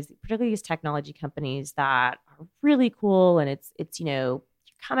companies, particularly these technology companies that are really cool. And it's you're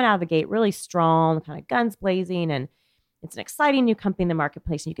coming out of the gate really strong, kind of guns blazing. And it's an exciting new company in the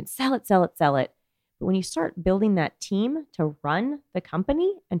marketplace. And you can sell it. But when you start building that team to run the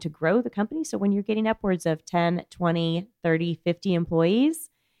company and to grow the company, so when you're getting upwards of 10, 20, 30, 50 employees,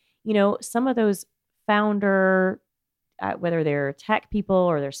 some of those founder, whether they're tech people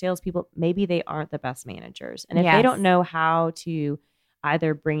or they're salespeople, maybe they aren't the best managers. And if they don't know how to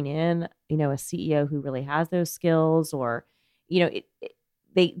either bring in, a CEO who really has those skills, or,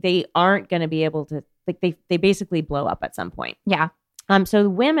 they aren't going to be able to, they basically blow up at some point. Yeah. So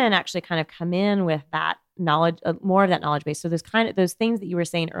women actually kind of come in with that knowledge, more of that knowledge base. So there's kind of those things that you were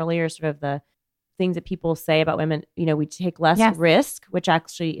saying earlier, sort of the things that people say about women, we take less risk, which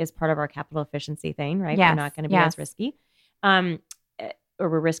actually is part of our capital efficiency thing, right? Yes. We're not going to be as risky. Or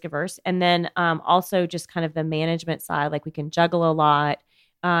we're risk averse. And then also just kind of the management side, like we can juggle a lot,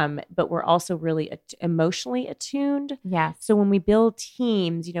 but we're also really emotionally attuned. Yes. So when we build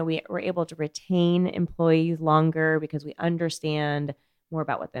teams, we're able to retain employees longer because we understand more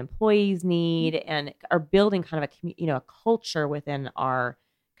about what the employees need and are building kind of a culture within our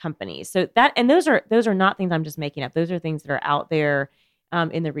companies. So those are not things I'm just making up. Those are things that are out there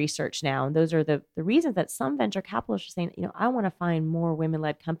in the research now. And those are the reasons that some venture capitalists are saying, I want to find more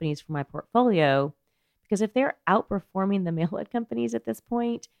women-led companies for my portfolio, because if they're outperforming the male-led companies at this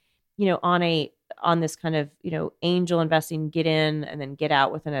point, on this kind of, angel investing, get in and then get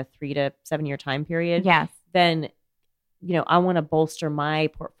out within a 3 to 7 year time period. Yes. Then, I want to bolster my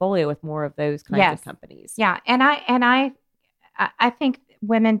portfolio with more of those kinds of companies. Yeah. And I think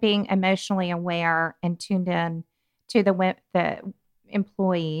women being emotionally aware and tuned in to the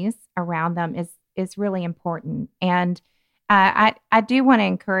employees around them is really important. And I do want to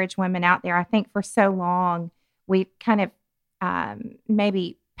encourage women out there. I think for so long we've kind of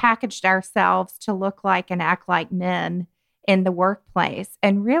maybe packaged ourselves to look like and act like men in the workplace,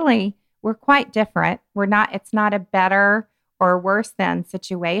 and really we're quite different. It's not a better or worse than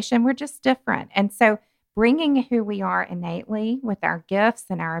situation. We're just different. And so bringing who we are innately with our gifts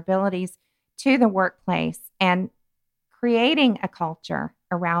and our abilities to the workplace and creating a culture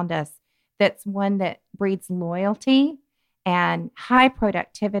around us that's one that breeds loyalty and high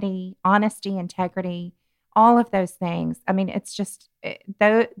productivity, honesty, integrity, all of those things. I mean, it's just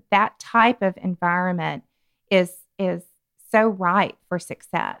that type of environment is so ripe for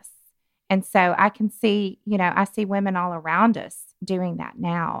success. And so I can see, I see women all around us doing that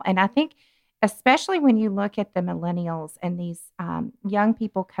now. And I think especially when you look at the millennials and these young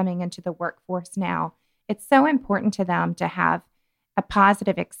people coming into the workforce now, it's so important to them to have a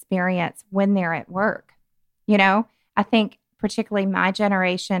positive experience when they're at work. I think particularly my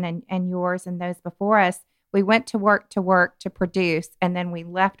generation and yours and those before us, we went to work to produce, and then we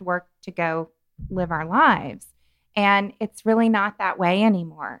left work to go live our lives. And it's really not that way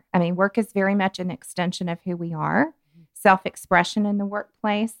anymore. I mean, work is very much an extension of who we are, self-expression in the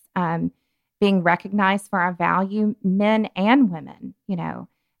workplace, being recognized for our value, men and women,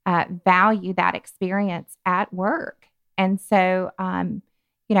 value that experience at work. And so,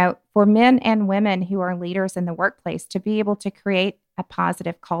 for men and women who are leaders in the workplace to be able to create a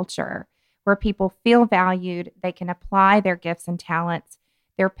positive culture where people feel valued, they can apply their gifts and talents,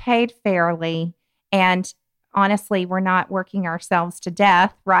 they're paid fairly, and honestly, we're not working ourselves to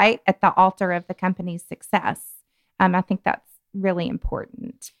death, right, at the altar of the company's success. I think that's really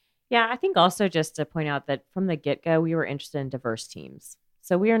important. Yeah, I think also just to point out that from the get-go, we were interested in diverse teams.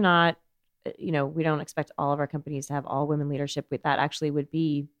 So we are not, we don't expect all of our companies to have all women leadership. That actually would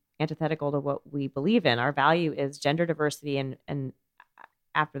be antithetical to what we believe in. Our value is gender diversity and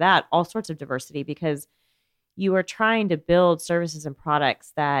after that, all sorts of diversity, because you are trying to build services and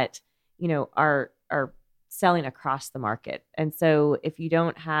products that, are selling across the market. And so if you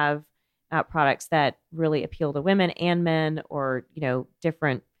don't have products that really appeal to women and men, or,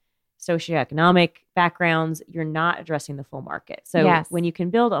 different socioeconomic backgrounds, you're not addressing the full market. So when you can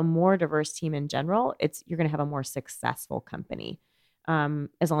build a more diverse team in general, you're going to have a more successful company,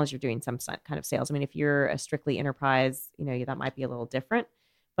 as long as you're doing some kind of sales. I mean, if you're a strictly enterprise, that might be a little different.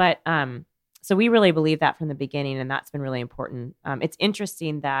 But so we really believe that from the beginning, and that's been really important. It's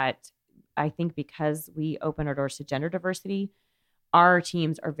interesting that I think because we open our doors to gender diversity, our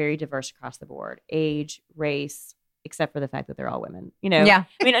teams are very diverse across the board, age, race, except for the fact that they're all women, Yeah.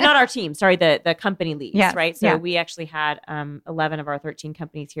 I mean, not our team, sorry, the company leads, Yes. right? So we actually had 11 of our 13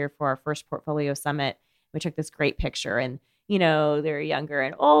 companies here for our first portfolio summit. We took this great picture, and, they're younger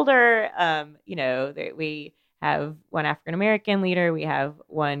and older. We have one African-American leader. We have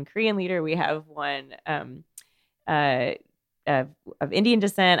one Korean leader. We have one of Indian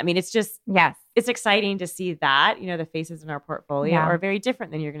descent. I mean, it's just, it's exciting to see that, the faces in our portfolio are very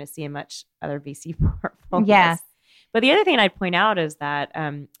different than you're going to see in much other VC portfolios. Yes. But the other thing I'd point out is that,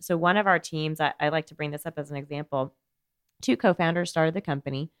 so one of our teams, I like to bring this up as an example, 2 co-founders started the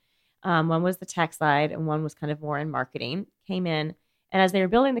company. One was the tech side and one was kind of more in marketing, came in. And as they were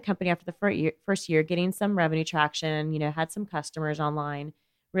building the company after the first year, getting some revenue traction, had some customers online,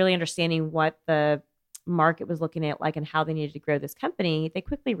 really understanding what the market was looking at like and how they needed to grow this company, they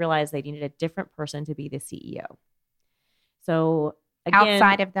quickly realized they needed a different person to be the CEO. So again,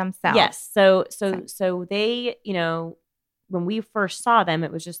 outside of themselves. Yes. So they, when we first saw them,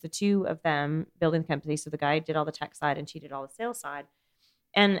 it was just the 2 of them building the company. So the guy did all the tech side and she did all the sales side.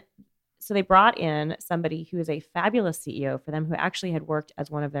 And so they brought in somebody who is a fabulous CEO for them, who actually had worked as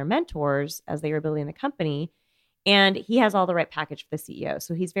one of their mentors as they were building the company. And he has all the right package for the CEO.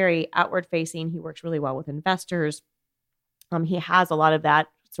 So he's very outward facing. He works really well with investors. He has a lot of that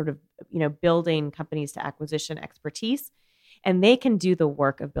sort of, building companies to acquisition expertise, and they can do the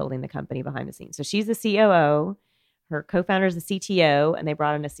work of building the company behind the scenes. So she's the COO, her co-founder is the CTO, and they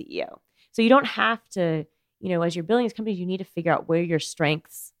brought in a CEO. So you don't have to, as you're building these companies, you need to figure out where your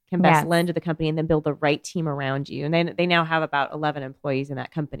strengths can best lend to the company, and then build the right team around you. And they now have about 11 employees in that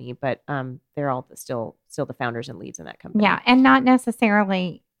company, but they're all still the founders and leads in that company. Yeah, and not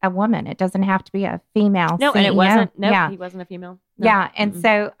necessarily a woman. It doesn't have to be a female CEO. And it wasn't. No, he wasn't a female. No. Yeah, and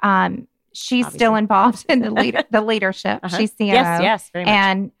so she's Obviously. Still involved in the leadership. She's COO. Yes, very much.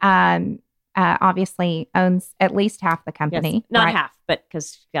 And obviously owns at least half the company. Yes. Not right? half, but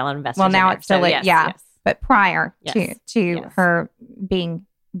because she's got a lot of investors. Well, now in there. it's still yes. But prior Yes. to her being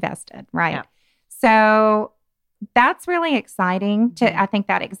vested, right? Yeah. So that's really exciting I think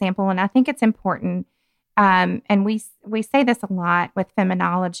that example, and I think it's important. And we say this a lot with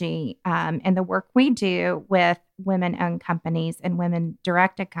Feminology and the work we do with women-owned companies and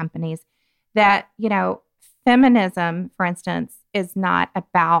women-directed companies, that, feminism, for instance, is not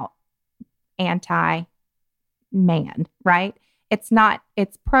about anti-man, right? It's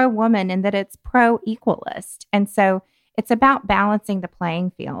pro-woman in that it's pro-equalist. And so it's about balancing the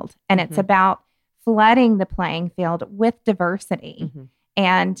playing field, and it's about flooding the playing field with diversity.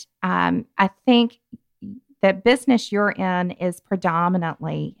 And I think the business you're in is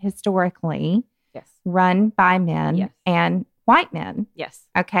predominantly, historically, run by men and white men. Yes.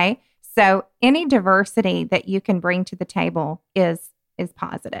 Okay. So any diversity that you can bring to the table is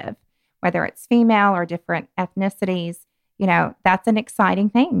positive, whether it's female or different ethnicities. That's an exciting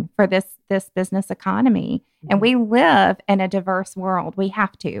thing for this business economy. And we live in a diverse world. We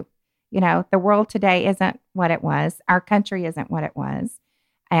have to. The world today isn't what it was. Our country isn't what it was.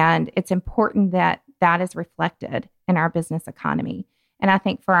 And it's important that is reflected in our business economy. And I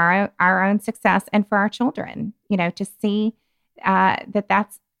think for our own success and for our children, to see that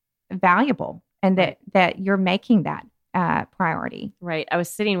that's valuable and that you're making that priority. Right. I was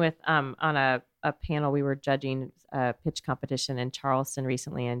sitting with on a panel. We were judging a pitch competition in Charleston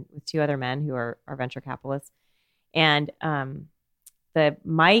recently, and with 2 other men who are venture capitalists. And the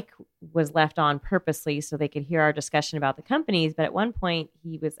mic was left on purposely so they could hear our discussion about the companies. But at one point,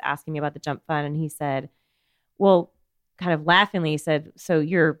 he was asking me about the Jump Fund, and he said, "Well, kind of laughingly said, "So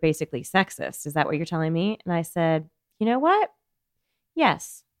you're basically sexist. Is that what you're telling me?" And I said, "You know what?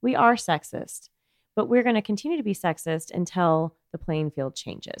 Yes, we are sexist, but we're going to continue to be sexist until the playing field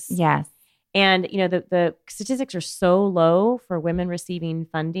changes." Yes. And, the statistics are so low for women receiving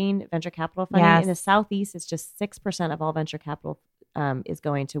funding, venture capital funding. Yes. In the Southeast, it's just 6% of all venture capital is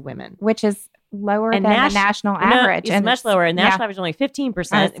going to women. Which is lower than the national average. It's much lower. And national average is only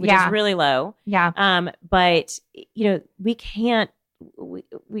 15%, which is really low. Yeah. But, we can't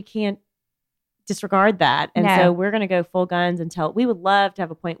disregard that. And so we're going to go full guns until we would love to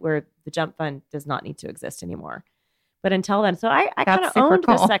have a point where the Jump Fund does not need to exist anymore. But until then, so I kind of owned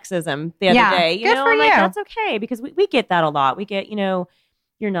the sexism the other day. Good for I'm you. like, that's okay, because we get that a lot. We get,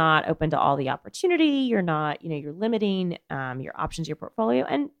 you're not open to all the opportunity. You're not, you're limiting your options, your portfolio.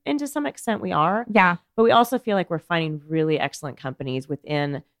 And to some extent we are. Yeah. But we also feel like we're finding really excellent companies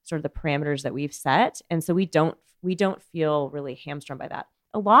within sort of the parameters that we've set. And so we don't feel really hamstrung by that.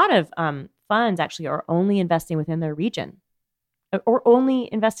 A lot of funds actually are only investing within their region or only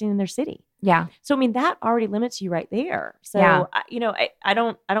investing in their city. Yeah. So, that already limits you right there. So, I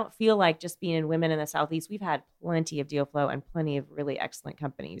don't feel like just being women in the Southeast, we've had plenty of deal flow and plenty of really excellent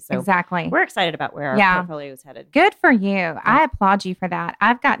companies. So exactly. We're excited about where our portfolio is headed. Good for you. Yeah. I applaud you for that.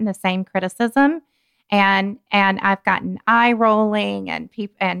 I've gotten the same criticism and I've gotten eye rolling and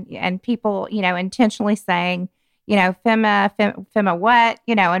people, intentionally saying, FEMA what,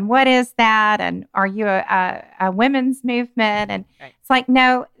 and what is that? And are you a women's movement? And It's like,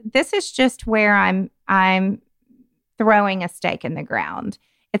 no, this is just where I'm throwing a stake in the ground.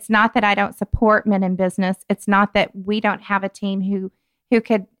 It's not that I don't support men in business. It's not that we don't have a team who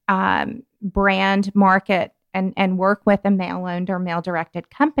could brand, market, and work with a male-owned or male-directed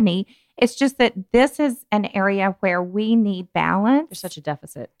company. It's just that this is an area where we need balance. There's such a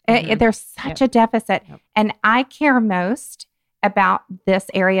deficit. There's such a deficit. Yep. And I care most about this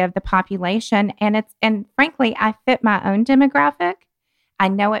area of the population. And frankly, I fit my own demographic. I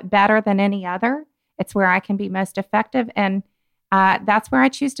know it better than any other. It's where I can be most effective. And that's where I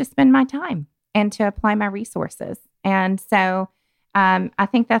choose to spend my time and to apply my resources. And so I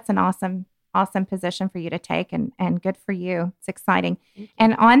think that's an awesome position for you to take and good for you. It's exciting.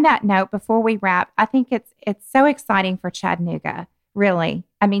 And on that note, before we wrap, I think it's so exciting for Chattanooga, really.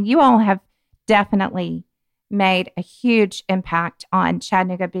 You all have definitely made a huge impact on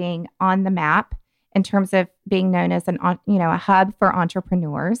Chattanooga being on the map in terms of being known as a hub for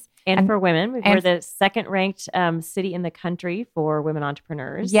entrepreneurs. And for women. We're the second ranked city in the country for women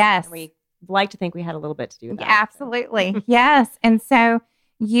entrepreneurs. Yes. And we like to think we had a little bit to do with that. Absolutely. So. Yes. And so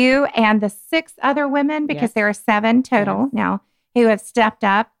you and the 6 other women, because there are 7 total now, who have stepped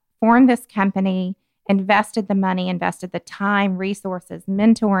up, formed this company, invested the money, invested the time, resources,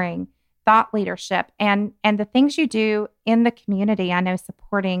 mentoring, thought leadership, and the things you do in the community. I know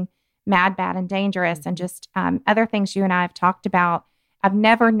supporting Mad, Bad, and Dangerous, and just other things you and I have talked about. I've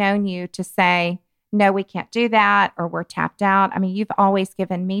never known you to say, no, we can't do that, or we're tapped out. You've always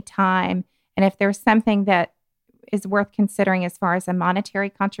given me time. And if there's something that is worth considering as far as a monetary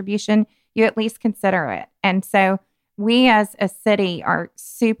contribution, you at least consider it. And so we as a city are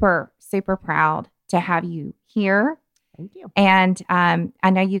super, super proud to have you here. Thank you. And I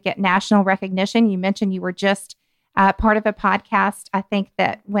know you get national recognition. You mentioned you were just part of a podcast, I think,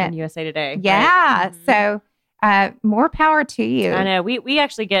 that went on USA Today. Yeah. Right? So more power to you. I know. We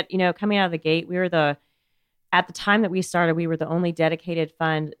actually get, coming out of the gate, at the time that we started, we were the only dedicated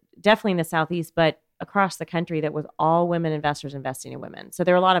fund, definitely in the Southeast, but across the country, that was all women investors investing in women. So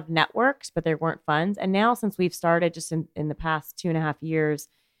there were a lot of networks, but there weren't funds. And now, since we've started just in the past 2.5 years,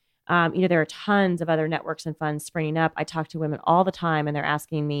 there are tons of other networks and funds springing up. I talk to women all the time, and they're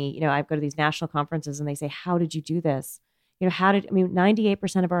asking me, I go to these national conferences and they say, how did you do this?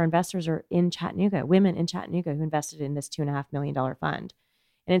 98% of our investors are in Chattanooga, women in Chattanooga who invested in this $2.5 million fund.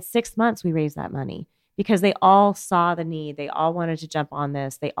 And in 6 months, we raised that money because they all saw the need. They all wanted to jump on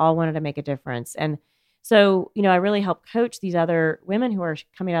this. They all wanted to make a difference. And so, I really help coach these other women who are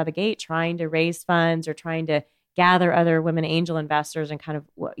coming out of the gate, trying to raise funds or trying to gather other women angel investors, and kind of,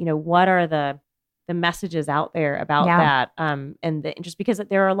 what are the messages out there about that? And just because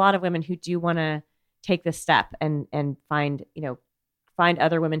there are a lot of women who do want to take this step and find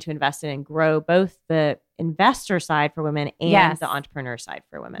other women to invest in and grow both the investor side for women and the entrepreneur side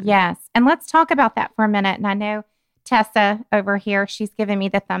for women. Yes. And let's talk about that for a minute. And I know Tessa over here, she's giving me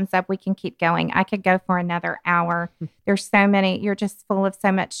the thumbs up. We can keep going. I could go for another hour. There's so many. You're just full of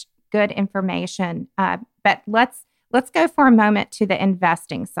so much good information. But let's go for a moment to the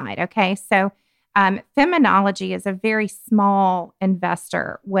investing side. Okay. So Feminology is a very small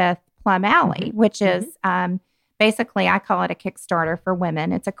investor with Plum Alley, which is basically, I call it a Kickstarter for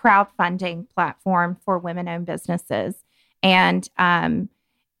women. It's a crowdfunding platform for women-owned businesses. And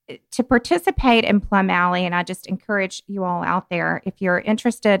to participate in Plum Alley, and I just encourage you all out there, if you're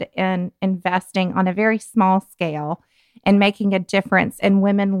interested in investing on a very small scale and making a difference in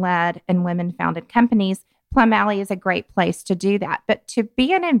women-led and women-founded companies, Plum Alley is a great place to do that. But to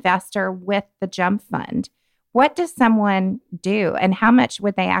be an investor with the Jump Fund, what does someone do and how much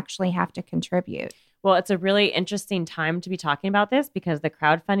would they actually have to contribute? Well, it's a really interesting time to be talking about this because the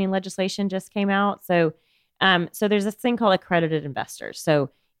crowdfunding legislation just came out. So there's this thing called accredited investors. So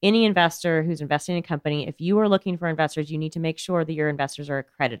any investor who's investing in a company, if you are looking for investors, you need to make sure that your investors are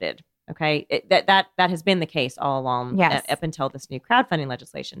accredited. Okay. That has been the case all along, yes, up until this new crowdfunding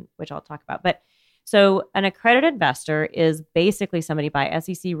legislation, which I'll talk about. But so an accredited investor is basically somebody by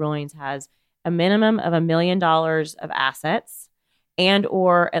SEC rulings has a minimum of $1 million of assets and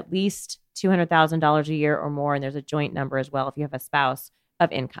or at least $200,000 a year or more. And there's a joint number as well if you have a spouse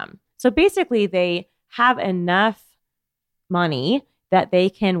of income. So basically they have enough money that they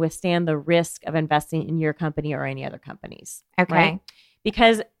can withstand the risk of investing in your company or any other companies. Okay. Right?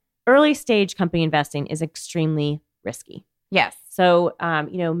 Because early stage company investing is extremely risky. Yes. So,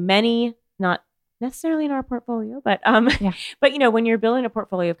 many, not necessarily in our portfolio, but when you're building a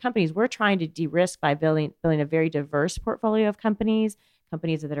portfolio of companies, we're trying to de-risk by building a very diverse portfolio of companies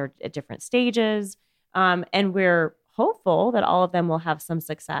that are at different stages. And we're hopeful that all of them will have some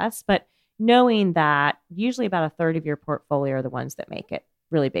success, but knowing that usually about a third of your portfolio are the ones that make it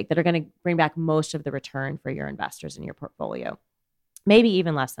really big, that are going to bring back most of the return for your investors in your portfolio, maybe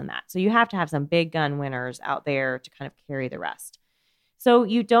even less than that. So you have to have some big gun winners out there to kind of carry the rest. So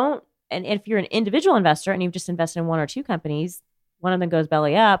you don't, and if you're an individual investor and you've just invested in one or two companies, one of them goes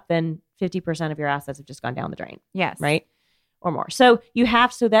belly up, then 50% of your assets have just gone down the drain. Yes. Right? Or more. So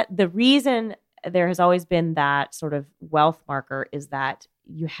that the reason there has always been that sort of wealth marker is that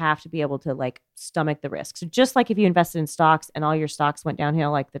you have to be able to stomach the risk. So just like if you invested in stocks and all your stocks went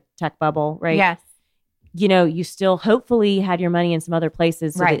downhill, like the tech bubble, right? Yes. You still hopefully had your money in some other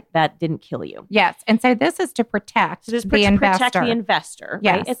places so right. that didn't kill you. Yes. And so this is to protect the investor. Protect the investor,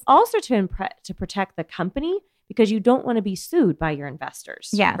 yes. Right? It's also to protect the company because you don't want to be sued by your investors,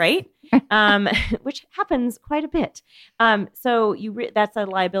 yes. right? Which happens quite a bit. So that's a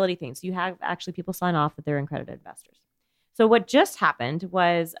liability thing. So you have actually people sign off that they're accredited investors. So what just happened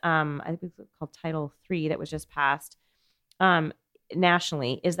was, I think it's called Title III that was just passed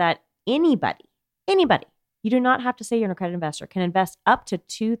nationally, is that anybody, you do not have to say you're an accredited investor, can invest up to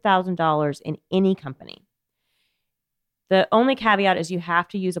 $2,000 in any company. The only caveat is you have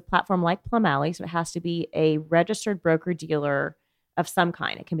to use a platform like Plum Alley, so it has to be a registered broker-dealer of some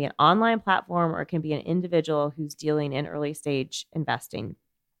kind. It can be an online platform or it can be an individual who's dealing in early stage investing.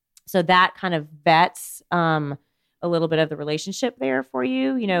 So that kind of vets a little bit of the relationship there for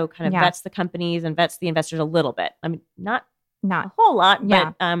you, vets the companies and vets the investors a little bit. I mean, not a whole lot,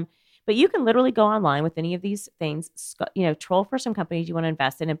 but you can literally go online with any of these things, troll for some companies you want to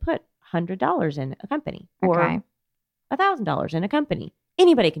invest in and put $100 in a company or $1,000 in a company.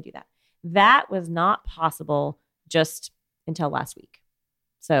 Anybody can do that. That was not possible just until last week.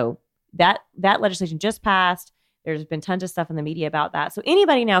 So that legislation just passed. There's been tons of stuff in the media about that. So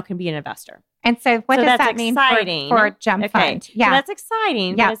anybody now can be an investor. And so what does that mean for Jump Fund? Yeah. So that's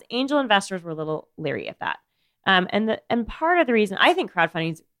exciting. Yeah. Because angel investors were a little leery of that. And part of the reason I think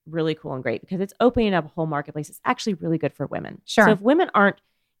crowdfunding is really cool and great because it's opening up a whole marketplace. It's actually really good for women. Sure. So if women aren't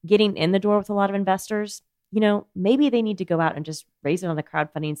getting in the door with a lot of investors, maybe they need to go out and just raise it on the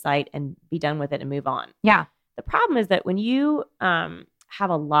crowdfunding site and be done with it and move on. Yeah. The problem is that when you have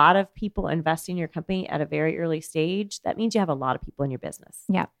a lot of people investing in your company at a very early stage, that means you have a lot of people in your business.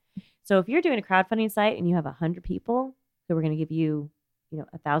 Yeah. So if you're doing a crowdfunding site and you have 100 people who are going to give you,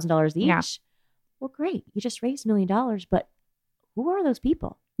 $1,000 each, well, great. You just raised $1 million, but who are those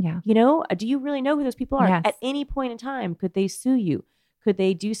people? Yeah. Do you really know who those people are? Yes. At any point in time, could they sue you? Could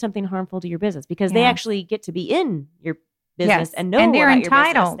they do something harmful to your business? Because they actually get to be in your business and know about your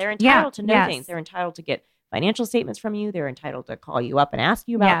business. They're entitled to know things. They're entitled to get financial statements from you. They're entitled to call you up and ask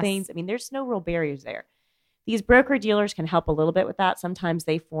you about things. I mean, there's no real barriers there. These broker dealers can help a little bit with that. Sometimes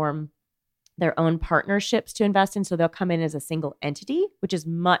they form their own partnerships to invest in. So they'll come in as a single entity, which is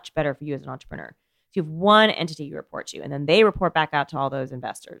much better for you as an entrepreneur. So you have one entity you report to, and then they report back out to all those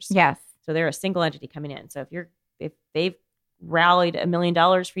investors. Yes. So they're a single entity coming in. So if they've rallied $1 million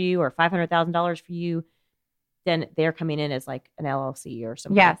for you or $500,000 for you, then they're coming in as like an LLC or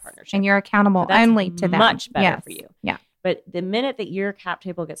some kind of partnership. And you're accountable only to them. Much better for you. Yeah. But the minute that your cap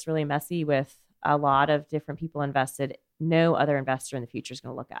table gets really messy with a lot of different people invested, no other investor in the future is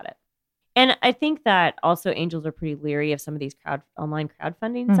going to look at it. And I think that also angels are pretty leery of some of these online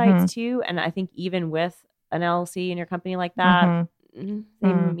crowdfunding sites too. And I think even with an LLC in your company like that,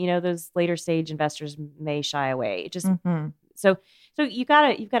 those later stage investors may shy away. It just so you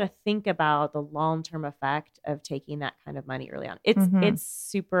gotta think about the long-term effect of taking that kind of money early on. It's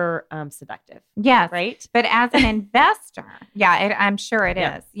super seductive. Yes. Right. But as an investor, I'm sure it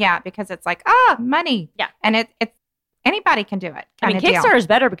is. Yeah. Because it's like, money. Yeah. And it's anybody can do it. Kickstarter is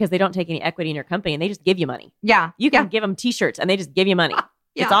better because they don't take any equity in your company and they just give you money. Yeah. You can give them t-shirts and they just give you money.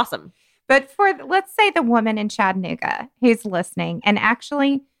 Yeah. It's awesome. But let's say the woman in Chattanooga who's listening and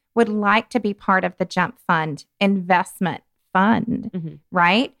actually would like to be part of the Jump Fund investment fund,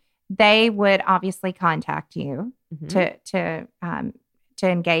 right? They would obviously contact you to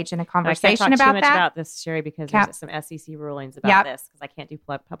engage in a conversation I can't talk about too much that. About this, Sherry, because there's some SEC rulings about this because I can't do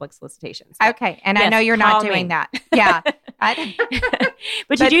public solicitations. Okay, and I know you're not doing that. Yeah, but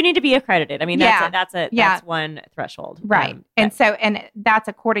you do need to be accredited. I mean, that's one threshold, right? And that's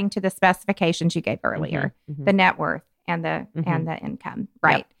according to the specifications you gave earlier, the net worth and the income,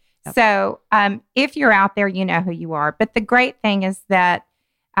 right? Yep. So if you're out there, you know who you are. But the great thing is that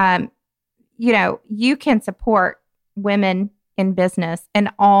you can support women in business in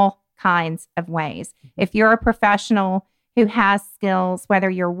all kinds of ways. If you're a professional who has skills, whether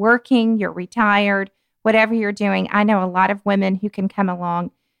you're working, you're retired, whatever you're doing, I know a lot of women who can come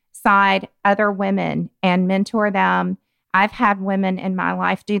alongside other women and mentor them. I've had women in my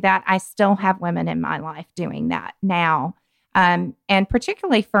life do that. I still have women in my life doing that now. And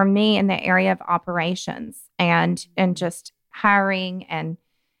particularly for me in the area of operations and just hiring and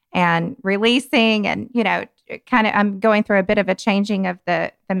releasing and, I'm going through a bit of a changing of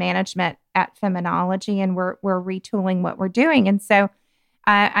the management at Feminology, and we're retooling what we're doing. And so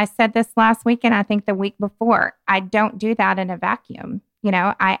I said this last week, and I think the week before, I don't do that in a vacuum.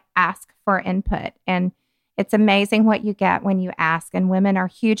 I ask for input, and it's amazing what you get when you ask. And women are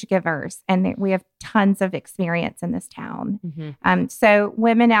huge givers, and we have tons of experience in this town. So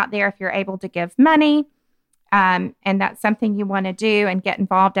women out there, if you're able to give money, and that's something you want to do and get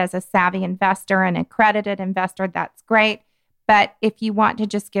involved as a savvy investor, an accredited investor, that's great. But if you want to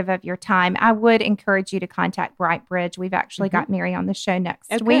just give of your time, I would encourage you to contact BrightBridge. We've actually got Mary on the show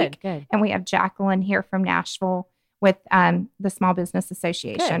next week. Good. And we have Jacqueline here from Nashville with the Small Business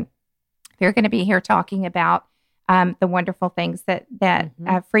Association. Good. They're going to be here talking about the wonderful things that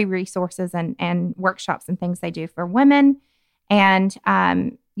free resources and workshops and things they do for women. And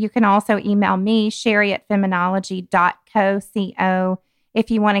you can also email me, sherry@feminology.co, if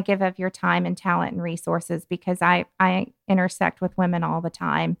you want to give of your time and talent and resources, because I intersect with women all the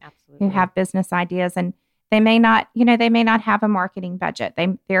time who have business ideas, and they may not have a marketing budget.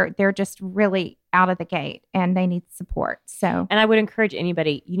 They're just really out of the gate and they need support. So, and I would encourage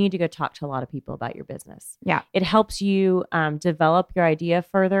anybody, you need to go talk to a lot of people about your business. Yeah. It helps you develop your idea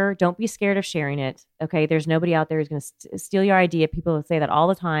further. Don't be scared of sharing it. Okay. There's nobody out there who's going to steal your idea. People say that all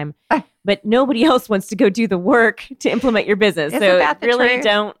the time, but nobody else wants to go do the work to implement your business. Isn't so that the really truth?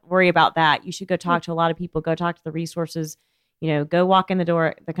 Don't worry about that. You should go talk to a lot of people, go talk to the resources. Go walk in the door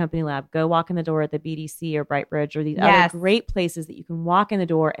at the Company Lab, go walk in the door at the BDC or BrightBridge or these other great places that you can walk in the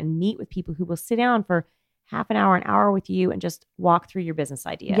door and meet with people who will sit down for half an hour with you and just walk through your business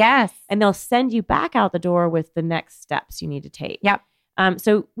idea. Yes. And they'll send you back out the door with the next steps you need to take. Yep.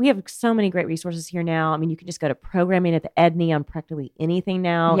 So we have so many great resources here now. I mean, you can just go to programming at the EDNI on practically anything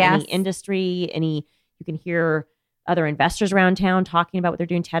now, any industry, you can hear other investors around town talking about what they're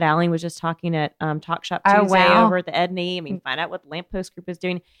doing. Ted Alling was just talking at Talk Shop Tuesday over at the EDNI. I mean, find out what the Lamppost Group is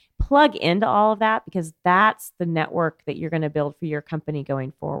doing. Plug into all of that because that's the network that you're going to build for your company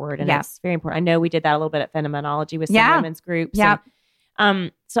going forward. And it's very important. I know we did that a little bit at Phenomenology with some women's groups. Yeah.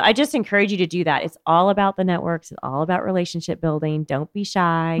 So I just encourage you to do that. It's all about the networks. It's all about relationship building. Don't be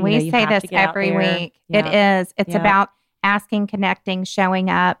shy. We say this every week. Yeah. It is. It's about asking, connecting, showing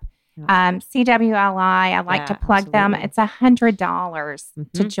up. CWLI, I like to plug them. It's $100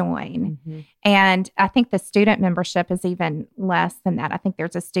 to join. And I think the student membership is even less than that. I think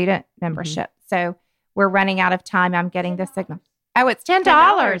there's a student membership. So we're running out of time. I'm getting the signal. Oh, it's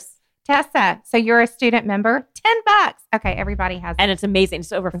 $10. Tessa, so you're a student member, $10. Okay, everybody has and it's amazing.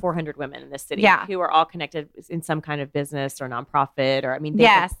 It's over 400 women in this city who are all connected in some kind of business or nonprofit, or they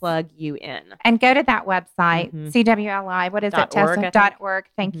can plug you in. And go to that website, CWLI. What is it, Tessa? .org.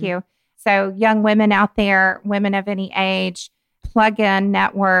 Thank you. So young women out there, women of any age, plug in,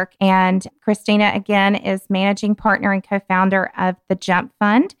 network. And Christina, again, is managing partner and co-founder of the Jump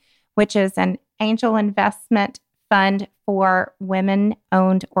Fund, which is an angel investment fund for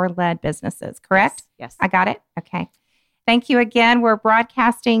women-owned or led businesses, correct? Yes. I got it? Okay. Thank you again. We're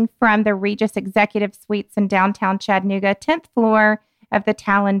broadcasting from the Regis Executive Suites in downtown Chattanooga, 10th floor of the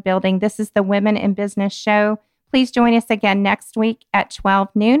Talon Building. This is the Women in Business Show. Please join us again next week at 12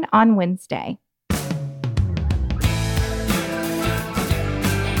 noon on Wednesday.